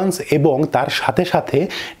 অ্যাডভান্স এবং তার সাথে সাথে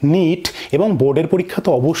নিট এবং বোর্ডের পরীক্ষা তো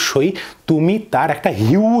অবশ্যই, তুমি তার একটা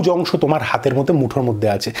হিউজ অংশ তোমার হাতের মধ্যে মুঠোর মধ্যে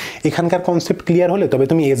আছে। এখানকার কনসেপ্ট ক্লিয়ার হলে তবে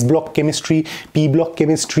তুমি S block chemistry, P block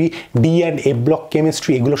chemistry, D and F block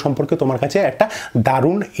chemistry এগুলো সম্পর্কে তোমার কাছে একটা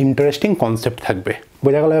দারুণ ইন্টারেস্টিং কনসেপ্ট থাকবে।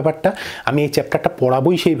 বোঝা গেল ব্যাপারটা? আমি এই চ্যাপ্টারটা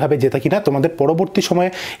পড়াবোই সেইভাবে যেটা কিনা তোমাদের পরবর্তী সময়ে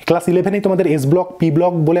ক্লাস 11-এই তোমাদের এস ব্লক, পি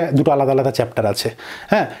ব্লক বলে দুটো আলাদা আলাদা চ্যাপ্টার আছে।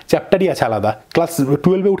 হ্যাঁ, চ্যাপ্টারই আছে আলাদা। ক্লাস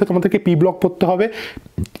 12-এ উঠে তোমাদেরকে পি ব্লক পড়তে হবে,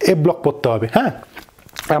 এফ ব্লক পড়তে হবে। হ্যাঁ,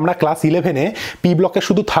 আমরা ক্লাস 11-এ পি ব্লকের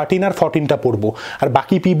শুধু 13 আর 14টা পড়বো, আর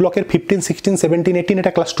বাকি পি ব্লকের 15, 16, 17, 18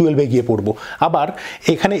 এটা ক্লাস 12-এ গিয়ে পড়বো। আবার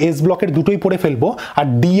এখানে এস ব্লকের দুটোই পড়ে ফেলবো, আর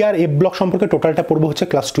ডি আর এফ ব্লক সম্পর্কে টোটালটা পড়বো হচ্ছে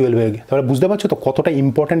ক্লাস 12-এ গিয়ে। তাহলে বুঝতে পারছো তো কতটা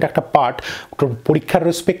ইম্পর্টেন্ট একটা পার্ট পরীক্ষার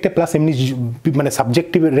রেসপেক্টে প্লাস এমনি মানে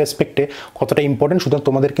সাবজেক্টিভ রেসপেক্টে কতটা ইম্পর্টেন্ট। সুতরাং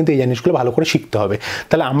তোমাদের কিন্তু এই জিনিসগুলো ভালো করে শিখতে হবে।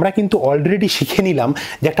 তাহলে আমরা কিন্তু অলরেডি শিখে নিলাম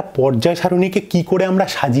যে একটা পর্যায় সারণীকে কী করে আমরা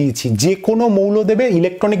সাজিয়েছি। যে কোনো মৌল দেবে,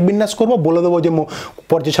 ইলেকট্রনিক বিন্যাস করবো, বলে দেবো যে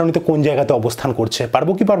পর্যায় সারণীতে কোন জায়গাতে অবস্থান করছে।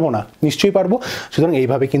 পারবো কি পারবো না? নিশ্চয়ই পারবো। সুতরাং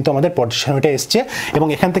এইভাবে কিন্তু আমাদের পর্যায় সারণীটা এসছে এবং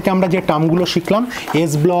এখান থেকে আমরা যে টার্মগুলো শিখলাম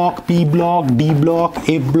S block, P block, D block,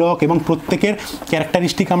 F block এবং প্রত্যেকের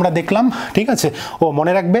ক্যারেক্টারিস্টিক আমরা দেখলাম। ঠিক আছে, ও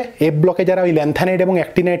মনে রাখবে এফ ব্লকে যারা ওই ল্যান্থানাইড এবং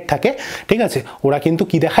অ্যাক্টিনাইড থাকে, ঠিক আছে, ওরা কিন্তু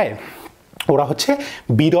কি দেখায়, ওরা হচ্ছে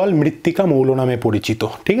বিরল মৃত্তিকা মৌল নামে পরিচিত।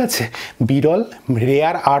 ঠিক আছে, বিরল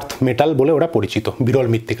রেয়ার আর্থ মেটাল বলে ওরা পরিচিত, বিরল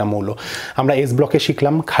মৃত্তিকা মৌল। আমরা এস ব্লকে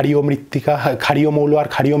শিখলাম ক্ষারীয় মৃত্তিকা, ক্ষারীয় মৌল আর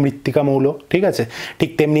ক্ষারীয় মৃত্তিকা মৌল। ঠিক আছে,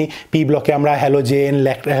 ঠিক তেমনি পি ব্লকে আমরা হ্যালোজেন,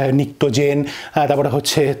 নিকটোজেন, তারপরে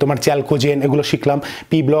হচ্ছে তোমার চ্যালকোজেন এগুলো শিখলাম।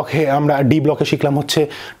 পি ব্লকে আমরা ডি ব্লকে শিখলাম হচ্ছে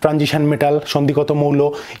ট্রানজিশন মেটাল, সন্ধিগত মৌল।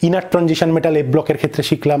 ইনার ট্রানজিশন মেটাল এফ ব্লকের ক্ষেত্রে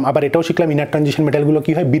শিখলাম। আবার এটাও শিখলাম ইনার ট্রানজিশন মেটালগুলো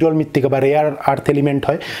কী হয়, বিরল মৃত্তিকা বা রেয়ার আর্থ এলিমেন্ট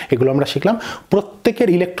হয়, এগুলো আমরা শিখলাম। প্রত্যেকের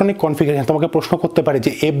ইলেকট্রনিক কনফিগারেশন তোমাকে প্রশ্ন করতে পারে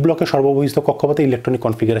যে এফ ব্লকের সর্ববহিস্থ কক্ষপথে ইলেকট্রনিক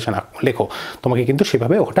কনফিগারেশন লেখো, তোমাকে কিন্তু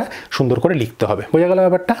সেভাবে ওটা সুন্দর করে লিখতে হবে। বোঝা গেল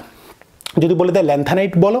ব্যাপারটা? যদি বলে দেয়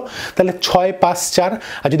ল্যান্থানাইট বলো তাহলে 6, 5, 4,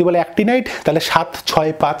 আর যদি বলে অ্যাক্টিনাইট তাহলে 7, 6,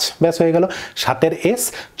 5, ব্যাস হয়ে গেল। 7-এর এস,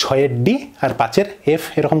 6-এর ডি আর 5-এর এফ,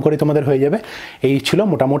 এরকম করে তোমাদের হয়ে যাবে। এই ছিল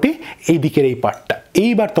মোটামুটি এই দিকের এই পার্টটা।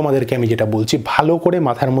 এইবার তোমাদেরকে আমি যেটা বলছি ভালো করে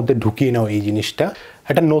মাথার মধ্যে ঢুকিয়ে নাও এই জিনিসটা।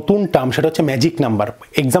 একটা নতুন টার্ম, সেটা হচ্ছে ম্যাজিক নাম্বার।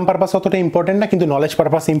 এক্সাম পারপাস অতটা ইম্পর্টেন্ট না, কিন্তু নলেজ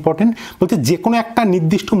পারপাস ইম্পর্টেন্ট। বলতে যে কোনো একটা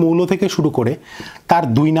নির্দিষ্ট মৌল থেকে শুরু করে তার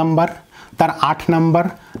 2 নাম্বার, তার 8 নাম্বার,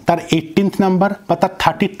 তার 18th নাম্বার বা তার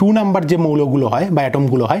 32 নাম্বার যে মৌলগুলো হয় বা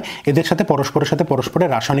অ্যাটমগুলো হয়, এদের সাথে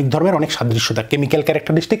পরস্পরের রাসায়নিক ধর্মের অনেক সাদৃশ্যতা, কেমিক্যাল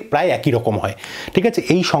ক্যারেক্টারিস্টিক প্রায় একই রকম হয়। ঠিক আছে,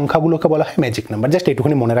 এই সংখ্যাগুলোকে বলা হয় ম্যাজিক নাম্বার। জাস্ট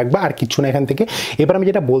এটুকুনি মনে রাখবা, আর কিছু না এখান থেকে। এবার আমি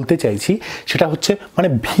যেটা বলতে চাইছি সেটা হচ্ছে মানে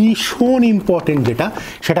ভীষণ ইম্পর্টেন্ট, যেটা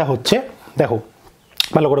সেটা হচ্ছে দেখো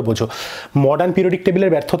ভালো করে বোঝো, মডার্ন পিরিয়ডিক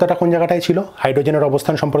টেবিলের ব্যর্থতাটা কোন জায়গাটায় ছিল? হাইড্রোজেনের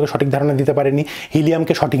অবস্থান সম্পর্কে সঠিক ধারণা দিতে পারেনি,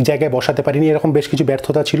 হিলিয়ামকে সঠিক জায়গায় বসাতে পারেনি, এরকম বেশ কিছু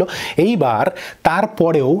ব্যর্থতা ছিল। এইবার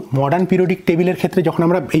তারপরেও মডার্ন পিরিয়ডিক টেবিলের ক্ষেত্রে যখন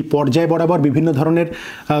আমরা এই পর্যায় বরাবর বিভিন্ন ধরনের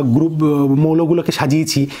গ্রুপ মৌলগুলোকে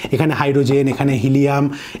সাজিয়েছি, এখানে হাইড্রোজেন, এখানে হিলিয়াম,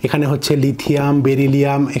 এখানে হচ্ছে লিথিয়াম,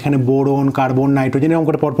 বেরিলিয়াম, এখানে বোরন, কার্বন, নাইট্রোজেন, এরকম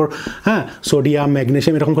করে পরপর, হ্যাঁ, সোডিয়াম,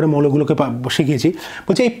 ম্যাগনেসিয়াম, এরকম করে মৌলগুলোকে শিখিয়েছি।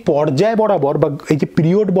 বলছি এই পর্যায় বরাবর বা এই যে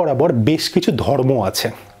পিরিয়ড বরাবর বেশ কিছু ধর্ম আছে,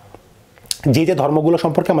 যে যে ধর্মগুলো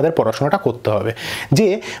সম্পর্কে আমাদের পড়াশোনাটা করতে হবে। যে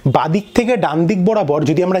বাদিক থেকে ডান দিক বরাবর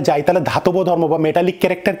যদি আমরা যাই তাহলে ধাতব ধর্ম বা মেটালিক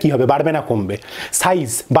ক্যারেক্টার কী হবে? বাড়বে না কমবে? সাইজ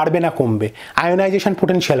বাড়বে না কমবে? আয়োনাইজেশন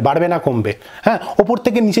পোটেনশিয়াল বাড়বে না কমবে? হ্যাঁ, ওপর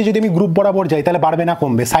থেকে নিচে যদি আমি গ্রুপ বরাবর যাই তাহলে বাড়বে না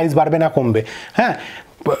কমবে? সাইজ বাড়বে না কমবে? হ্যাঁ,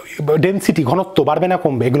 ডেনসিটি, ঘনত্ব বাড়বে না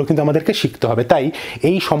কমবে? এগুলো কিন্তু আমাদেরকে শিখতে হবে। তাই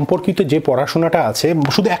এই সম্পর্কিত যে পড়াশোনাটা আছে,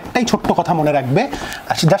 শুধু একটাই ছোট্ট কথা মনে রাখবে,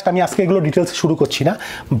 জাস্ট আমি আজকে এগুলো ডিটেলসে শুরু করছি না।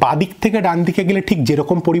 বাদিক থেকে ডান দিকে গেলে ঠিক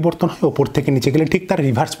যেরকম পরিবর্তন হয়, ওপর থেকে নিচে গেলে ঠিক তার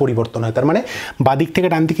রিভার্স পরিবর্তন হয়। তার মানে বাদিক থেকে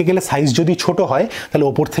ডান দিকে গেলে সাইজ যদি ছোট হয় তাহলে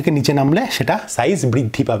ওপর থেকে নিচে নামলে সেটা সাইজ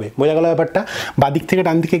বৃদ্ধি পাবে। বোঝা গেল ব্যাপারটা? বাদিক থেকে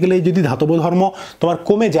ডান দিকে গেলে যদি ধাতব ধর্ম তোমার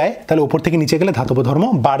কমে যায় তাহলে ওপর থেকে নিচে গেলে ধাতব ধর্ম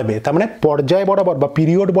বাড়বে। তার মানে পর্যায় বরাবর বা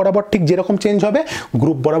পিরিয়ড বরাবর ঠিক যেরকম চেঞ্জ হবে,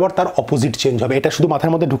 গ্রুপ বরাবর বরাবর তার অপোজিট চেঞ্জ হবে। এটা শুধু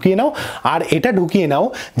মাথার মধ্যে ঢুকিয়ে নাও। আর এটা ঢুকিয়ে নাও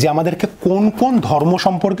যে আমাদেরকে কোন কোন ধর্ম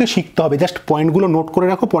সম্পর্কে শিখতে হবে, জাস্ট পয়েন্টগুলো নোট করে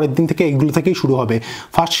রাখো, পরের দিন থেকে এইগুলো থেকেই শুরু হবে।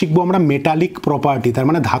 ফার্স্ট শিখবো আমরা মেটালিক প্রপার্টি, তার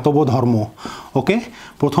মানে ধাতব ধর্ম। ওকে,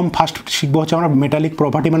 ফার্স্ট শিখবো হচ্ছে আমরা মেটালিক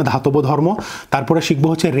প্রপার্টি মানে ধাতব ধর্ম। তারপরে শিখবো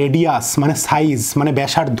হচ্ছে রেডিয়াস মানে সাইজ মানে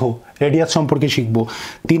ব্যাসার্ধ, রেডিয়াস সম্পর্কে শিখবো।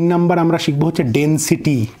 3 নাম্বার আমরা শিখবো হচ্ছে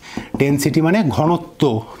ডেনসিটি, ডেনসিটি মানে ঘনত্ব,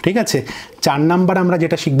 ঠিক আছে। 4 নাম্বার আমরা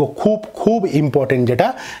যেটা শিখবো খুব খুব ইম্পর্টেন্ট যেটা,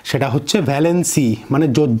 সেটা হচ্ছে ভ্যালেন্সি মানে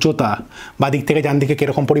যোজ্যতা, বাদিক থেকে ডান দিকে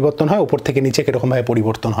কীরকম পরিবর্তন হয়, ওপর থেকে নিচে কীরকমভাবে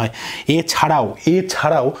পরিবর্তন হয়।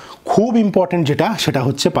 এছাড়াও খুব ইম্পর্টেন্ট যেটা, সেটা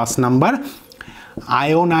হচ্ছে 5 নাম্বার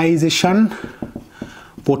আয়োনাইজেশন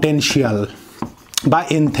পোটেনশিয়াল বা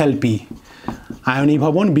এনথ্যালপি,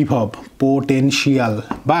 আয়নীভবন বিভব পোটেনশিয়াল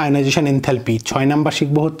বা আয়নাইজেশন এনথ্যালপি। 6 নাম্বার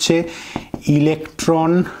শিখবো হচ্ছে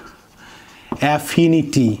ইলেকট্রন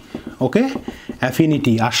অ্যাফিনিটি, ওকে,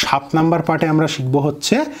 অ্যাফিনিটি। আর 7 নাম্বার পার্টে আমরা শিখবো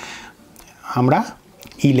হচ্ছে আমরা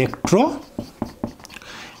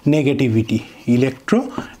ইলেকট্রোনেগেটিভিটি।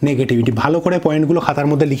 ভালো করে পয়েন্টগুলো খাতার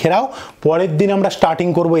মধ্যে লিখে নাও। পরের দিন আমরা স্টার্টিং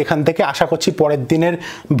করব এখান থেকে। আশা করছি পরের দিনের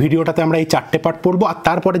ভিডিওটাতে আমরা এই 4টে পার্ট পড়বো, আর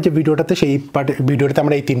তারপরে যে ভিডিওটাতে সেই ভিডিওটাতে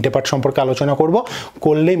আমরা এই 3টে পার্ট সম্পর্কে আলোচনা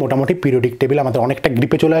করলেই মোটামুটি পিরিয়ডিক টেবিল আমাদের অনেকটা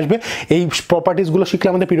গ্রিপে চলে আসবে। এই প্রপার্টিসগুলো শিখলে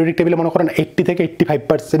আমাদের পিরিয়ডিক টেবিলে মনে করেন 80 থেকে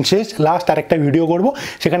 85% শেষ। লাস্ট আরেকটা ভিডিও করব,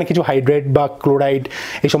 সেখানে কিছু হাইড্রাইড বা ক্লোরাইড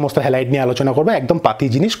এই সমস্ত হ্যালাইড নিয়ে আলোচনা করবো। একদম পাতি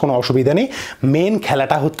জিনিস, কোনো অসুবিধা নেই। মেন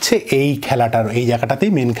খেলাটা হচ্ছে এই খেলাটার, এই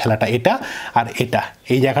জায়গাটাতেই মেন খেলাটা, এটা আর এটা,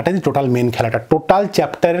 এই জায়গাটাতেই টোটাল মেন খেলাটা। টোটাল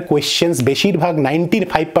চ্যাপ্টারের কোয়েশ্চেন্স বেশিরভাগ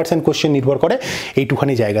 95% কোয়েশ্চেন নির্ভর করে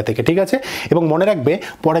এইটুখানি জায়গা থেকে, ঠিক আছে। এবং মনে রাখবে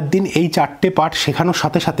পরের দিন এই 4টে পার্ট শেখানোর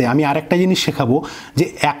সাথে সাথে আমি আরেকটা জিনিস শেখাবো, যে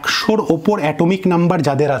 100-র ওপর অ্যাটমিক নাম্বার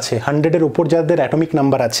যাদের আছে, 100-এর ওপর যাদের অ্যাটমিক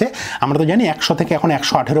নাম্বার আছে, আমরা তো জানি 100 থেকে এখন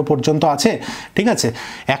 118 পর্যন্ত আছে, ঠিক আছে।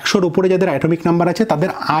 100-র উপরে যাদের অ্যাটমিক নাম্বার আছে তাদের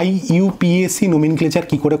IUPAC নোমেনক্লেচার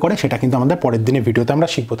কী করে সেটা কিন্তু আমাদের পরের দিনের ভিডিওতে আমরা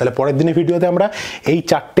শিখবো। তাহলে পরের দিনের ভিডিওতে আমরা এই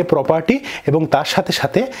 4টে প্রপার্টি এবং তার সাথে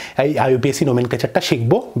সাথে এই IUPAC নোমেনক্লেচারটা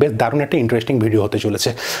শিখবো। বেশ দারুণ একটা ইন্টারেস্টিং ভিডিও হতে চলেছে।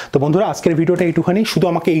 তো বন্ধুরা, আজকের ভিডিওটা এইটুখানি। শুধু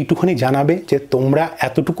আমাকে এইটুখানি জানাবে যে তোমরা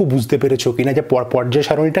এতটুকু বুঝতে পেরেছো কিনা, যে পর্যায়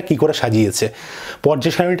সারণীটা কী করে সাজিয়েছে,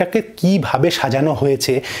 পর্যায় সারণীটাকে কীভাবে সাজানো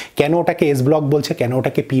হয়েছে, কেন ওটাকে S ব্লক বলছে, কেন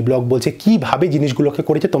ওটাকে P ব্লক বলছে, কীভাবে জিনিসগুলোকে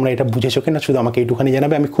করেছে, তোমরা এটা বুঝেছো কিনা শুধু আমাকে এইটুখানি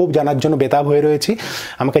জানাবে। আমি খুব জানার জন্য বেতাব হয়ে রয়েছি।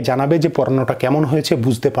 আমাকে জানাবে যে পড়ানোটা কেমন হয়েছে,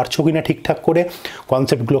 বুঝতে পারছো কিনা ঠিকঠাক করে,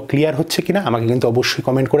 কনসেপ্টগুলো ক্লিয়ার হচ্ছে কিনা, আমাকে কিন্তু অবশ্যই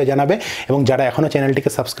কমেন্ট করে জানাবে। এবং যারা এখনও চ্যানেলটিকে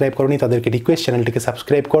সাবস্ক্রাইব করোনি তাদেরকে রিকোয়েস্ট, চ্যানেলটিকে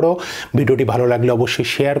সাবস্ক্রাইব করো। ভিডিওটি ভালো লাগলে অবশ্যই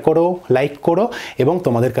শেয়ার করো, লাইক করো, এবং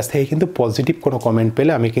তোমাদের কাছ থেকে কিন্তু পজিটিভ কোনো কমেন্ট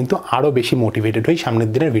পেলে আমি কিন্তু আরও বেশি মোটিভেটেড হই সামনের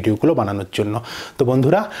দিনের ভিডিওগুলো বানানোর জন্য। তো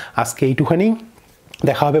বন্ধুরা, আজকে এইটুখানি।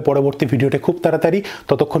 দেখা হবে পরবর্তী ভিডিওতে খুব তাড়াতাড়ি।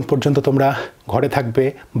 ততক্ষণ পর্যন্ত তোমরা ঘরে থাকবে,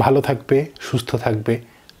 ভালো থাকবে, সুস্থ থাকবে।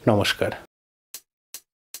 নমস্কার।